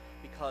nice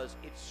because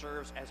it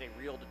serves as a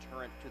real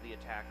deterrent to the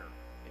attacker.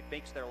 It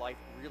makes their life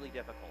really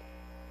difficult.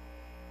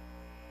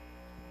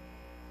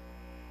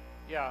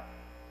 Yeah.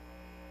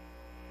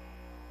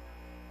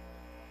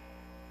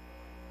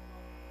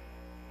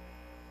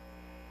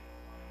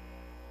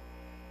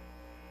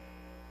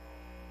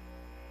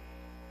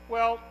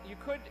 Well, you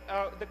could,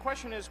 the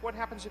question is, what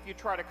happens if you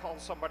try to call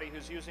somebody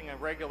who's using a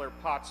regular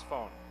POTS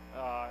phone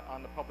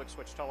on the public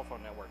switch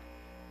telephone network?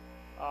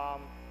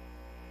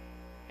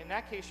 In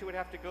that case, you would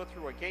have to go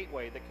through a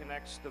gateway that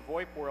connects the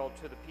VoIP world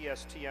to the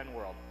PSTN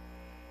world.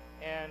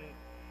 And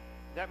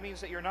that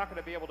means that you're not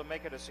going to be able to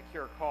make it a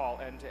secure call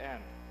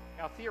end-to-end.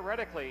 Now,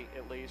 theoretically,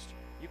 at least,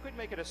 you could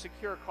make it a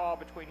secure call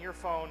between your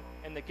phone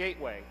and the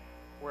gateway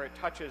where it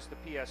touches the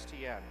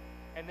PSTN.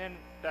 And then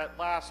that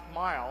last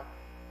mile,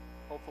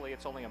 hopefully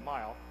it's only a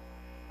mile,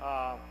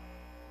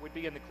 would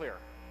be in the clear.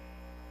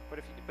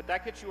 But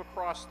that gets you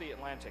across the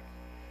Atlantic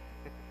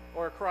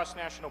or across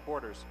national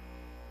borders.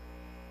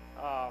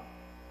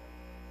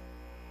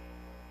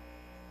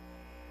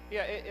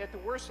 Yeah, in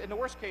the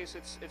worst case,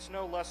 it's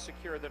no less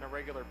secure than a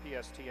regular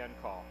PSTN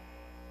call.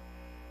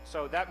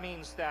 So that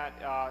means that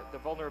the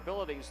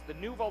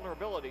new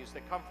vulnerabilities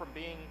that come from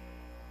being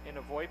in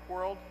a VoIP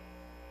world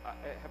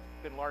have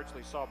been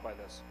largely solved by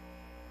this.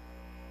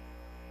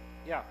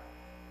 Yeah.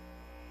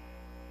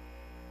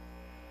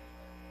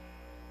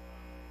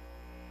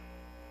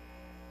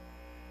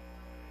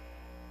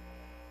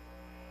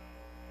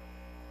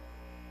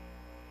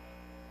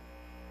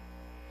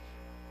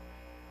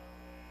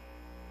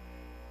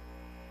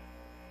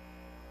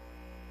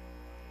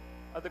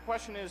 The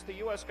question is, the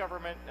U.S.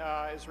 government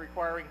is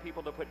requiring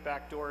people to put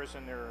backdoors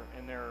in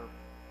their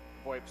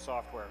VoIP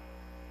software.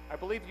 I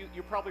believe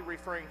you're probably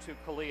referring to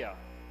CALIA.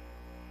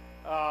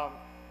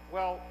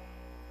 Well,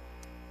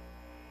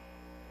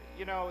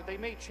 you know, they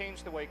may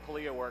change the way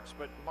CALIA works,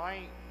 but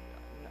I'm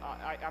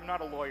not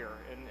a lawyer,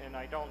 and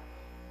I don't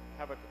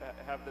have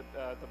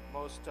the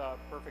most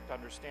perfect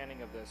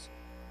understanding of this.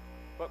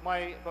 But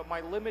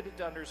my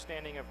limited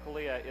understanding of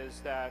CALIA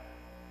is that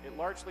it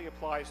largely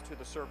applies to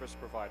the service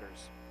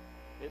providers.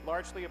 It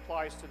largely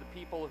applies to the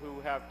people who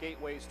have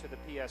gateways to the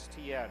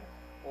PSTN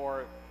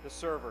or the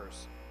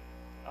servers.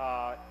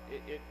 I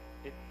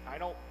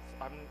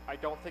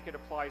don't think it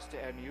applies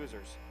to end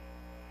users.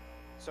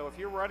 So if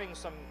you're running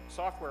some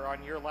software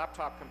on your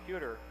laptop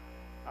computer,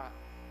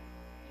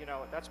 you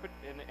know,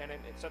 and it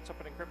sets up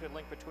an encrypted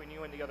link between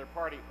you and the other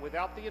party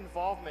without the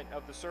involvement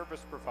of the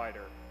service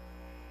provider,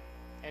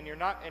 and you're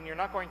not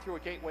going through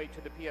a gateway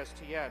to the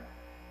PSTN,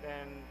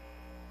 then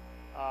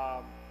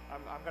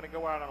I'm going to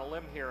go out on a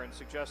limb here and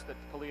suggest that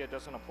CALIA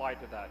doesn't apply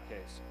to that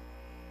case.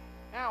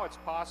 Now, it's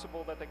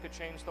possible that they could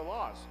change the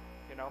laws,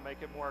 you know,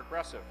 make it more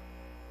aggressive.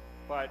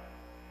 But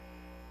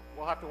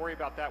we'll have to worry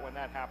about that when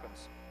that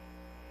happens.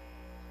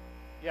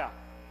 Yeah.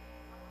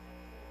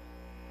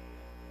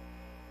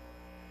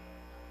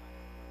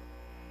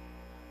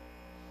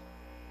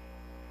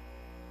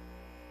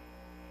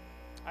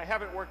 I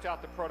haven't worked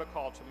out the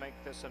protocol to make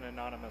this an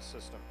anonymous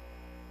system.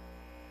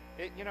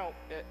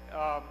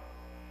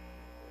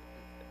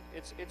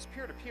 It's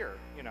peer-to-peer,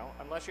 you know,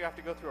 unless you have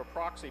to go through a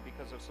proxy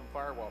because of some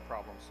firewall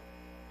problems.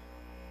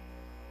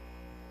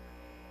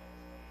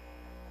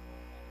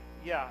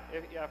 Yeah,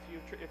 if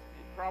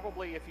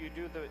you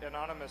do the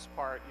anonymous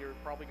part, you're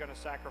probably going to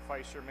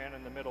sacrifice your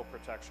man-in-the-middle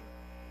protection.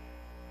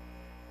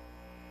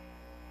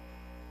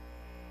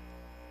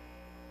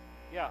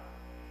 Yeah.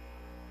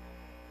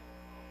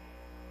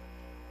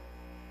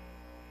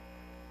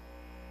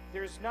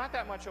 There's not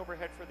that much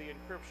overhead for the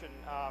encryption.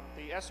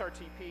 The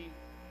SRTP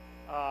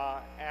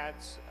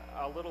adds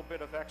a little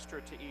bit of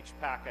extra to each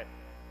packet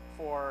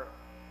for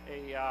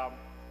an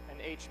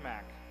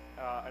HMAC,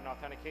 an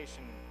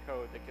authentication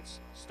code that gets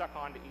stuck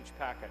onto each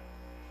packet.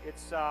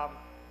 It's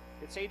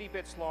 80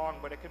 bits long,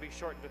 but it can be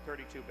shortened to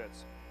 32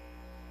 bits,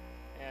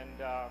 and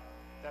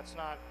that's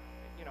not,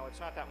 you know, it's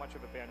not that much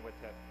of a bandwidth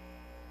hit.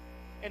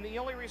 And the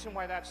only reason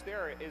why that's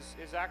there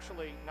is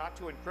actually not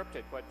to encrypt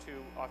it, but to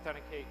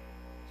authenticate,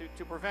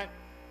 to prevent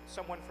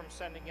someone from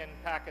sending in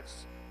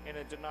packets in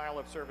a denial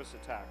of service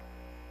attack,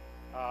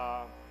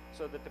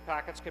 so that the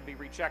packets can be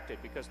rejected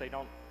because they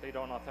don't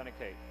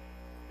authenticate.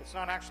 It's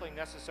not actually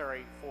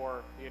necessary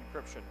for the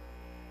encryption.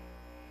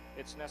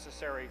 It's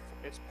necessary.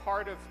 It's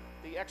part of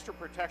the extra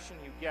protection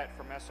you get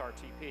from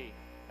SRTP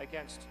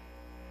against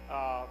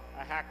a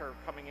hacker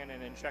coming in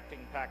and injecting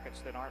packets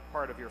that aren't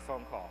part of your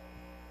phone call.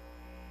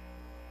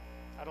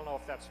 I don't know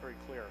if that's very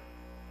clear.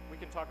 We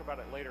can talk about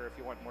it later if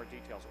you want more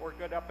details. Or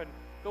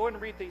go and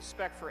read the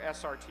spec for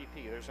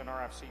SRTP. There's an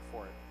RFC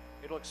for it.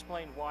 It'll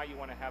explain why you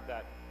want to have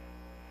that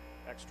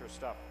extra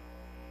stuff.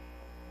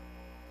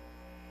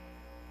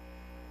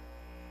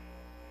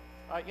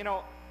 You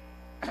know,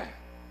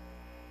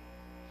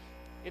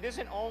 it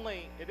isn't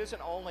only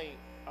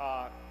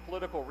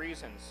political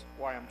reasons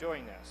why I'm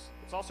doing this.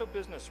 It's also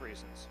business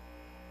reasons.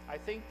 I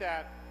think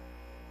that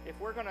if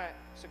we're going to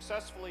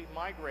successfully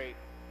migrate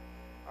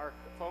our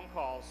phone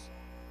calls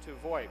to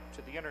VoIP,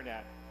 to the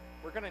internet,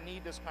 we're going to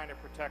need this kind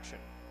of protection.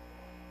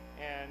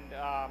 And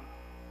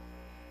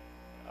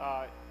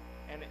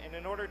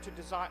in order to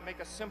make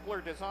a simpler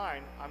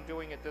design, I'm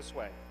doing it this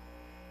way.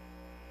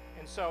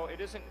 And so it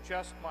isn't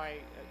just my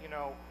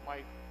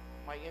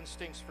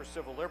instincts for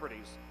civil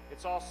liberties.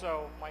 It's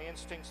also my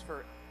instincts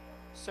for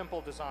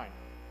simple design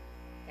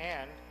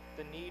and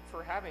the need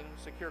for having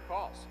secure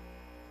calls.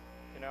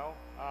 You know,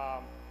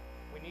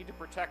 we need to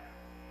protect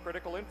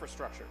critical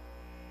infrastructure,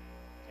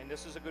 and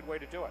this is a good way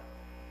to do it.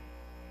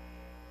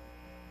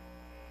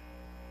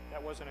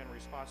 That wasn't in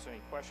response to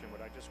any question,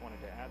 but I just wanted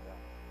to add that.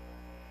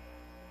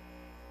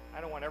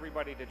 I don't want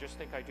everybody to just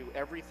think I do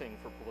everything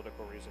for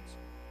political reasons.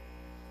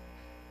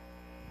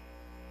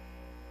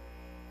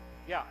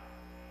 Yeah.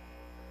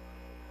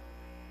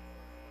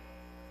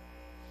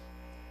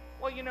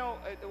 Well, you know,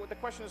 the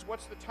question is,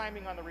 what's the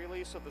timing on the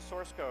release of the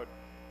source code?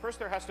 First,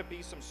 there has to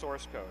be some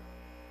source code.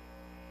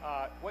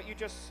 What you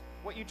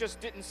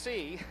just didn't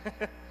see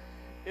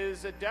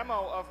is a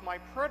demo of my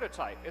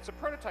prototype. It's a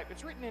prototype.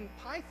 It's written in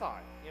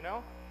Python. You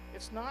know,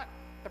 it's not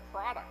the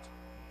product,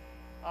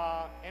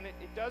 and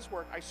it does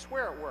work. I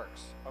swear it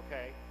works.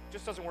 Okay, it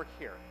just doesn't work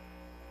here.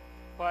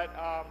 But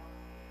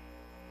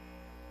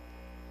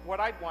what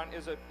I'd want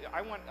is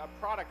I want a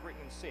product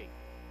written in C,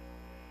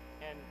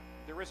 and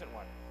there isn't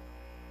one.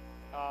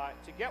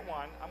 To get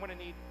one, I'm going to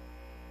need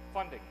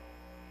funding.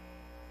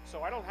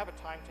 So I don't have a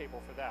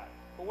timetable for that.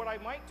 But what I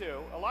might do,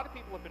 a lot of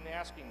people have been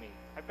asking me,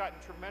 I've gotten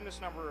a tremendous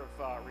number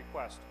of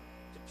requests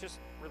to just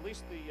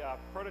release the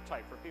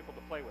prototype for people to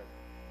play with.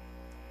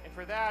 And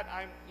for that,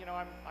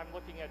 I'm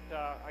looking at,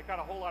 I got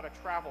a whole lot of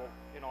travel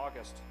in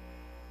August.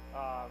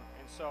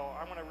 And so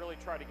I'm going to really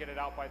try to get it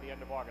out by the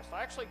end of August.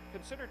 I actually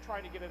considered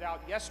trying to get it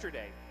out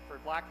yesterday for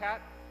Black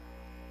Hat,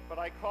 but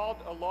I called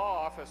a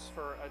law office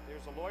for,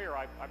 there's a lawyer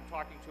I'm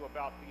talking to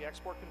about the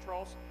export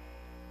controls.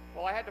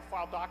 Well, I had to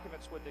file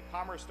documents with the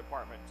Commerce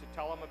Department to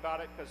tell them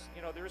about it because,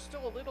 you know, there's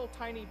still a little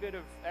tiny bit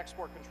of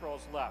export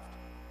controls left.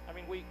 I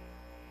mean, we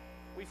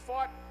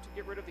fought to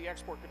get rid of the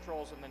export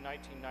controls in the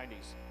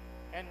 1990s,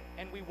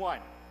 and we won.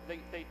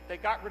 They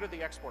got rid of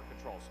the export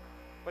controls,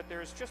 but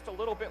there's just a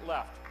little bit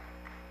left.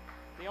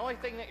 The only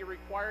thing that you're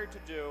required to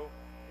do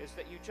is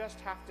that you just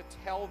have to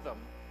tell them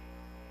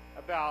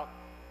about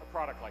a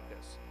product like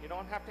this. You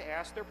don't have to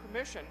ask their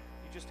permission,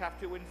 you just have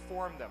to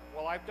inform them.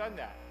 Well, I've done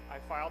that. I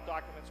filed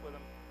documents with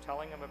them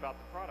telling them about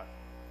the product.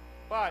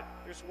 But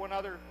there's one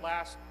other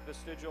last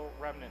vestigial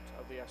remnant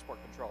of the export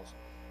controls.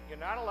 You're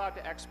not allowed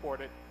to export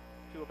it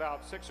to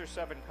about 6 or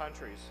 7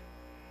 countries,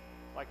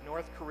 like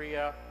North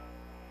Korea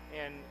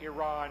and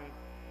Iran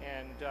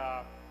and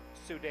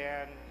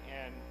Sudan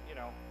and, you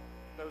know,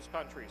 those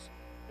countries.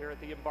 They're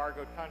the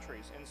embargoed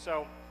countries. And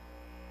so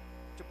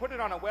to put it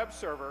on a web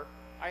server,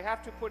 I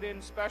have to put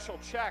in special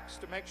checks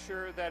to make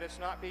sure that it's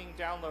not being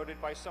downloaded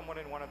by someone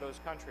in one of those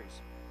countries.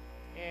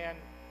 And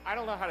I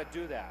don't know how to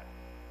do that.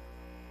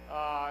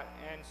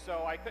 And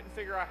so I couldn't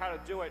figure out how to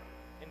do it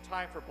in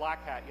time for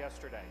Black Hat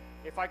yesterday.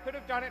 If I could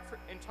have done it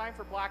in time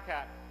for Black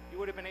Hat, you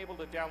would have been able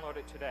to download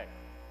it today.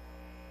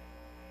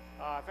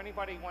 If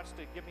anybody wants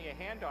to give me a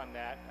hand on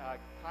that,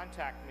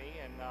 contact me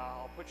and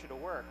I'll put you to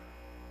work.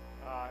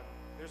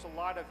 There's a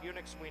lot of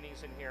Unix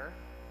weenies in here,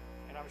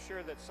 and I'm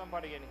sure that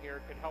somebody in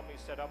here can help me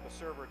set up a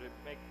server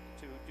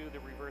to do the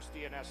reverse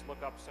DNS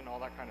lookups and all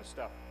that kind of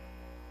stuff.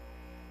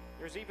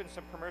 There's even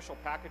some commercial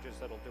packages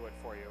that'll do it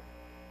for you,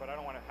 but I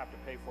don't want to have to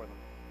pay for them.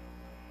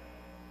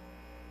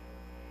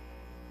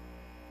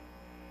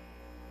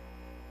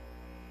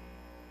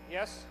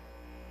 Yes?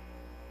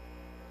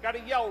 Got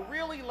to yell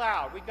really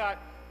loud. We got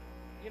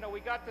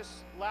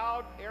this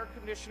loud air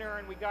conditioner,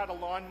 and we got a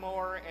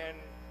lawnmower, and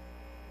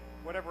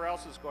whatever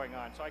else is going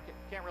on, so I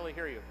can't really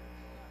hear you.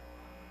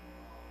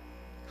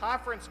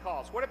 Conference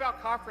calls. What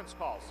about conference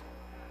calls?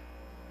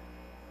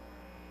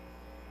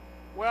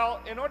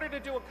 Well, in order to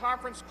do a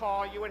conference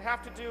call, you would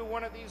have to do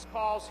one of these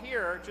calls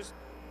here. Just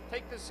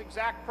take this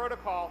exact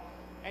protocol,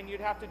 and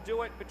you'd have to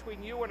do it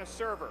between you and a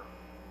server.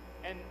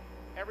 And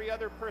every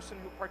other person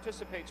who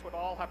participates would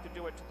all have to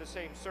do it to the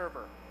same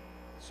server.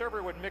 The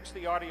server would mix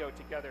the audio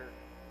together.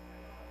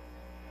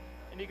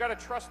 And you got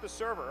to trust the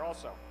server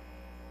also,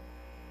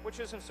 which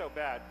isn't so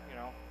bad, you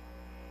know.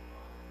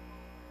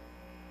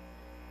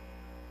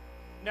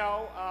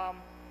 No,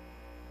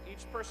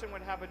 each person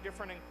would have a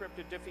different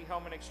encrypted Diffie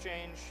Hellman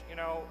exchange.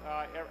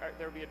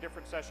 There would be a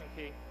different session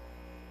key.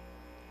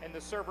 And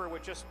the server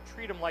would just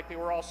treat them like they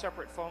were all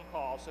separate phone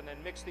calls and then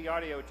mix the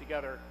audio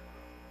together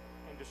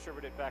and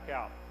distribute it back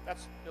out.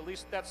 That's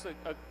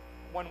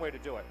one way to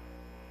do it.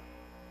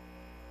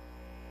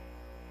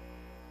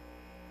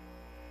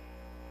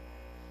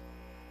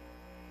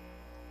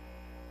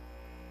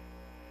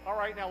 All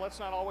right, now let's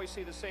not always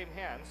see the same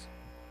hands.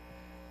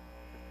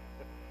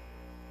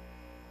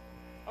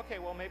 Okay,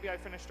 well, maybe I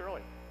finished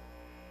early.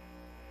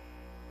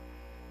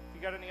 If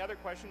you got any other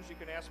questions, you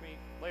can ask me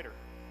later.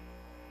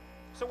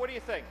 So what do you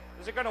think?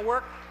 Is it going to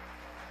work?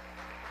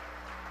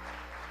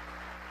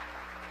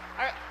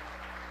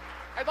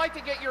 I'd like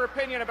to get your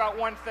opinion about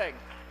one thing.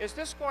 Is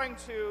this going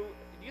to,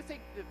 do you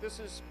think that this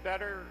is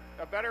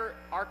a better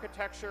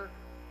architecture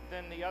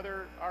than the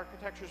other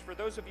architectures? For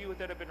those of you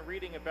that have been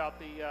reading about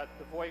the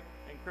VoIP,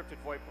 encrypted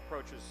VoIP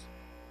approaches,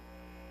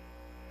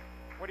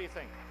 what do you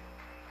think?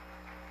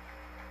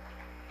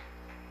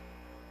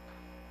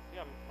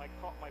 Yeah, my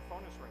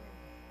phone is ringing.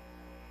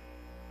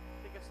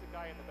 I think it's the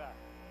guy in the back.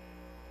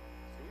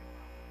 See?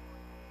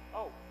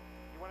 Oh,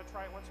 you want to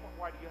try it once more?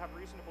 Why, do you have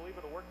reason to believe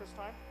it'll work this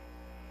time?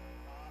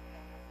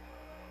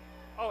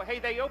 Oh, hey,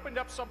 they opened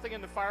up something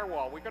in the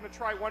firewall. We're going to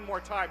try one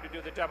more time to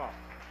do the demo.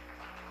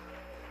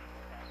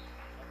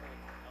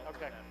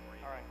 Okay,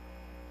 all right.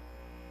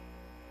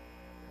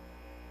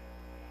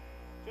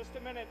 Just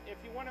a minute. If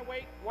you want to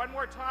wait one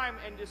more time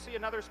and to see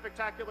another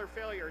spectacular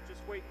failure,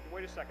 just wait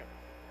a second.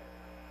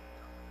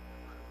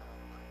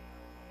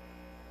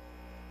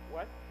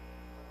 What?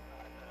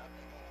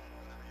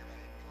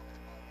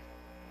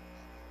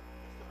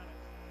 Just a minute.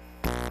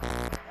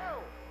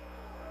 No!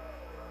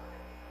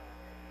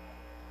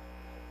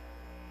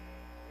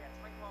 Yeah,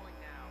 try calling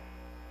now.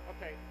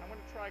 Okay, I'm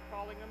going to try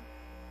calling them.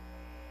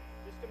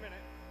 Just a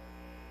minute.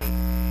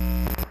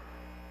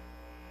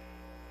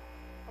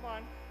 Come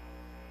on.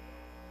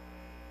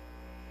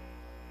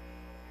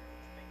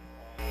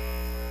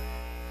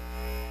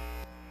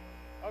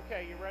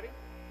 Okay, you ready?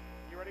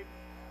 You ready?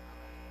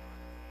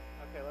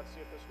 Okay, let's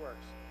see if this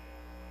works.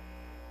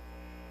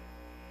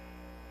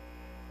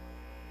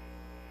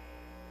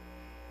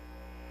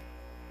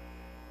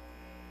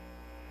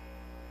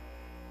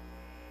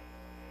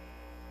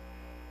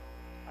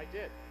 I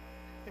did.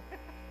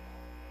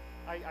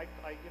 I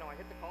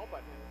hit the call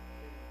button and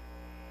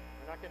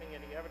we're not getting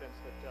any evidence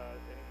that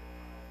anything.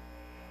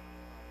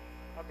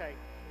 Okay,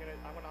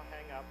 I'm gonna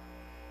hang up.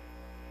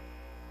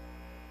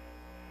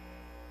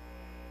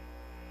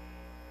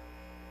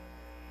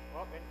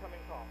 Well,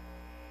 incoming call.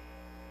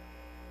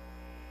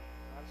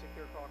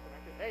 Non-secure call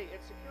connected. Hey,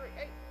 it's secure.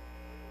 Hey,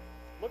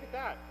 look at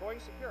that, going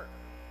secure.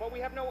 But we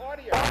have no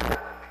audio. If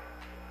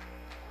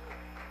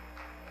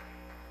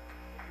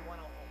you want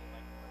to hold the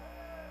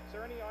microphone. Is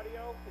there any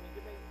audio? Can you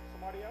give me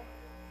some audio?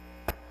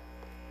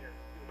 Here,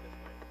 do it this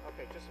way.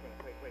 Okay, just a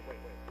minute. Wait.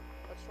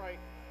 Let's try.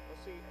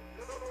 Let's see.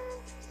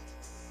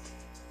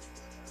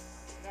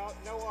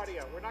 No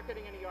audio. We're not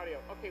getting any audio.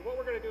 Okay, what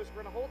we're going to do is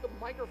we're going to hold the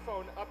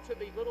microphone up to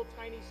the little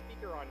tiny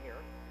speaker on here.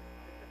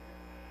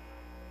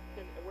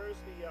 Where's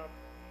the?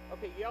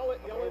 Okay, yell.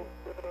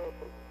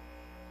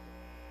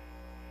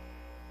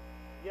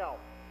 Yell.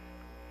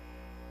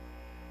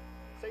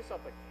 Say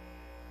something.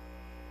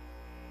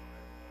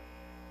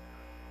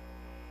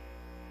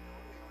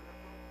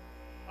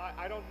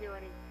 I don't hear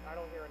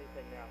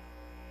anything now.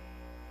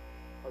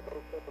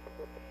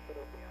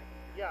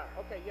 Yeah,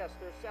 okay, yes,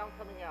 there's sound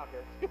coming out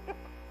here.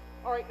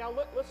 All right, now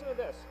listen to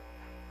this.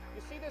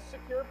 You see this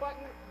secure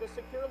button, the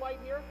secure light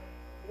here?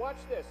 Watch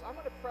this. I'm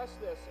going to press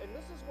this, and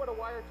this is what a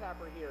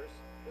wiretapper hears.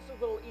 This is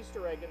a little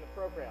Easter egg in the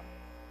program.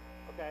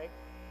 Okay?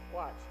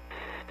 Watch.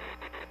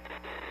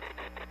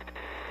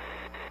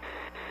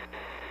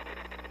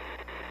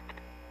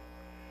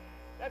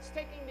 That's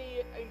taking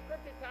the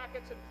encrypted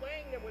packets and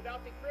playing them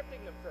without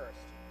decrypting them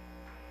first.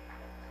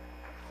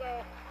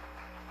 So,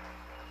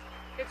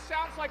 it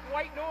sounds like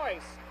white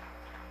noise.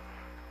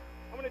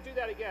 I'm going to do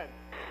that again.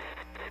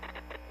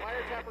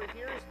 Wiretapper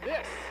hears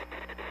this.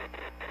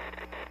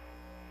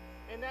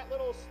 And that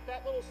little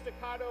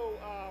staccato,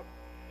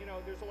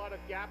 there's a lot of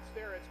gaps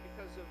there. It's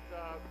because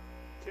of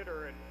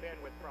jitter and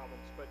bandwidth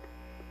problems. But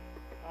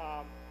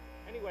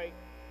anyway,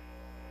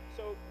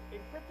 so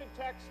encrypted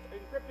text,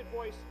 encrypted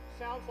voice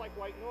sounds like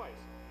white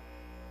noise.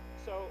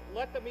 So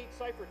let them eat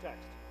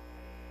ciphertext.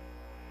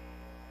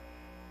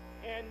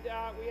 And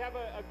we have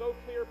a go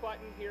clear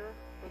button here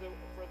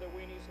for the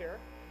weenies here.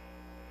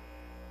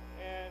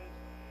 And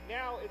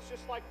now it's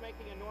just like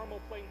making a normal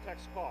plain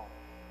text call.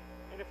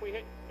 And if we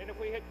hit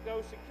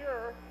go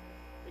secure,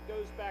 it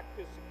goes back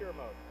to secure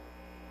mode.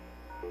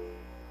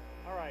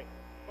 All right,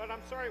 but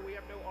I'm sorry we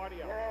have no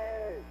audio.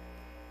 Yay!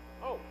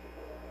 Oh.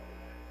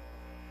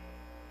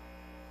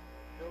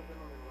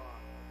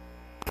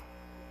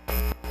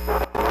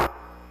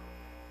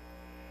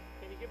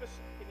 Can you give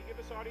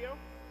us audio?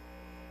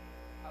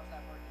 How's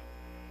that working?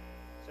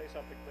 Say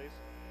something, please.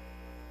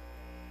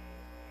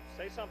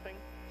 Say something,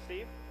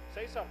 Steve.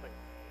 Say something.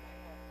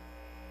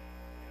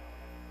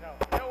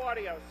 No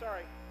audio.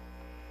 Sorry.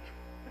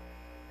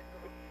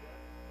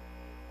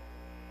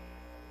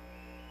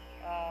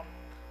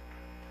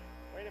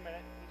 Wait a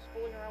minute. He's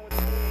fooling around with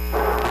the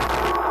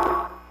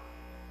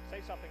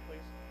Say something,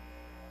 please.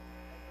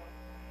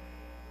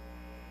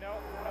 No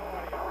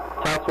audio.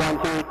 Test 1,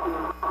 2.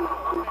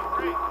 Okay,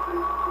 great.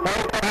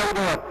 Hey, how you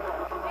doing?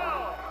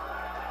 Whoa.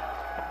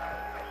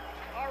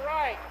 All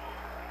right.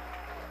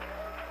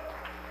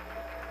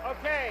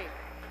 Okay.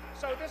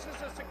 So this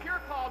is a secure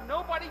call.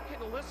 Nobody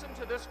can listen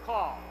to this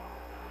call.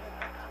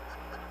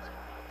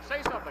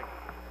 Say something.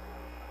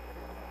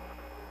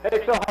 Hey,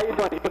 Phil, how you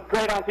doing? You look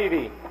great on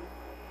TV.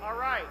 All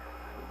right.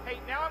 Hey,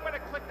 now I'm going to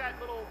click that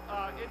little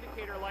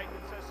indicator light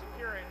that says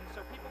secure, and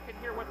so people can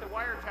hear what the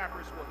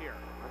wiretappers will hear.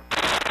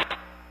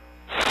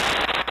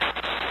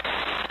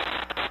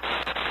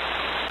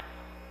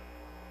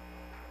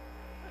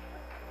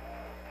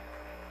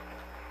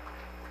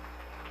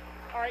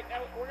 All right,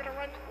 now we're going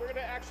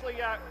to actually,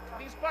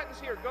 these buttons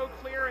here, go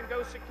clear and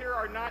go secure,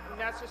 are not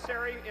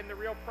necessary in the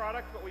real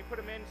product, but we put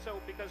them in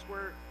so because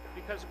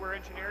we're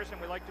engineers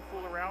and we like to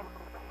fool around.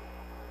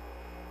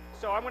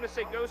 So I'm going to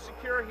say go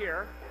secure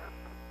here,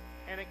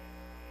 and it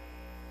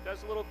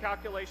does a little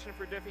calculation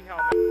for Diffie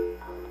Hellman.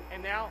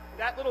 And now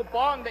that little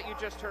bong that you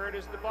just heard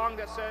is the bong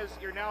that says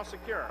you're now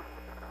secure.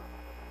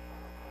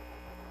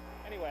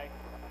 Anyway.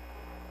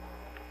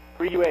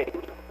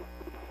 3U8.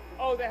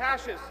 Oh, the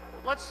hashes.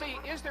 Let's see,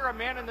 is there a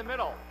man in the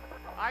middle?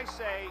 I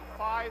say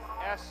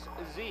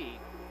 5SZ.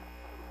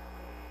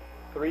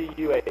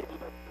 3U8.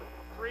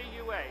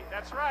 3UA.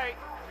 That's right.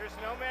 There's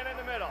no man in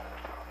the middle.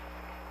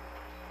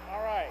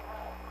 All right.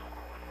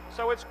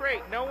 So it's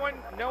great. No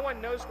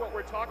one knows what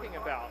we're talking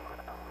about.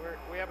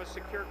 We have a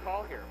secure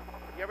call here.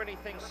 Do you have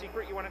anything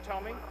secret you want to tell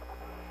me?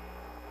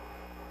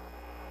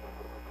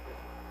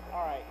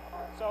 All right.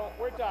 So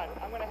we're done.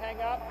 I'm going to hang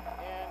up,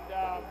 and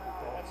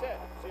that's it.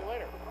 See you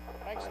later.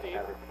 Thanks, Steve.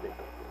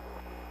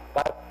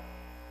 Bye.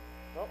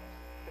 Nope.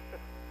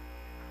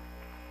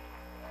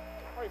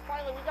 All right,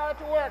 finally, we got it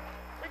to work.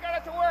 We got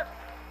it to work.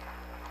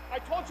 I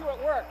told you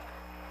it worked.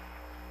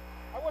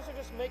 I wasn't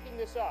just making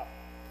this up.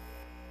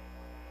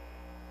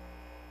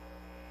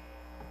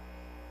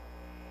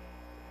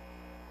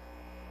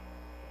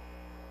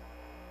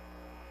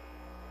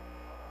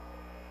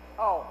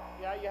 Oh,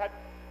 yeah, you had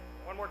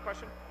one more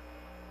question?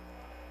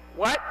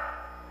 What?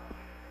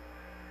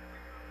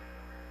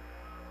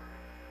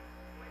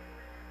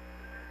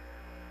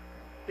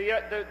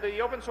 The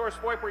open source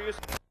VoIP we're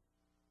using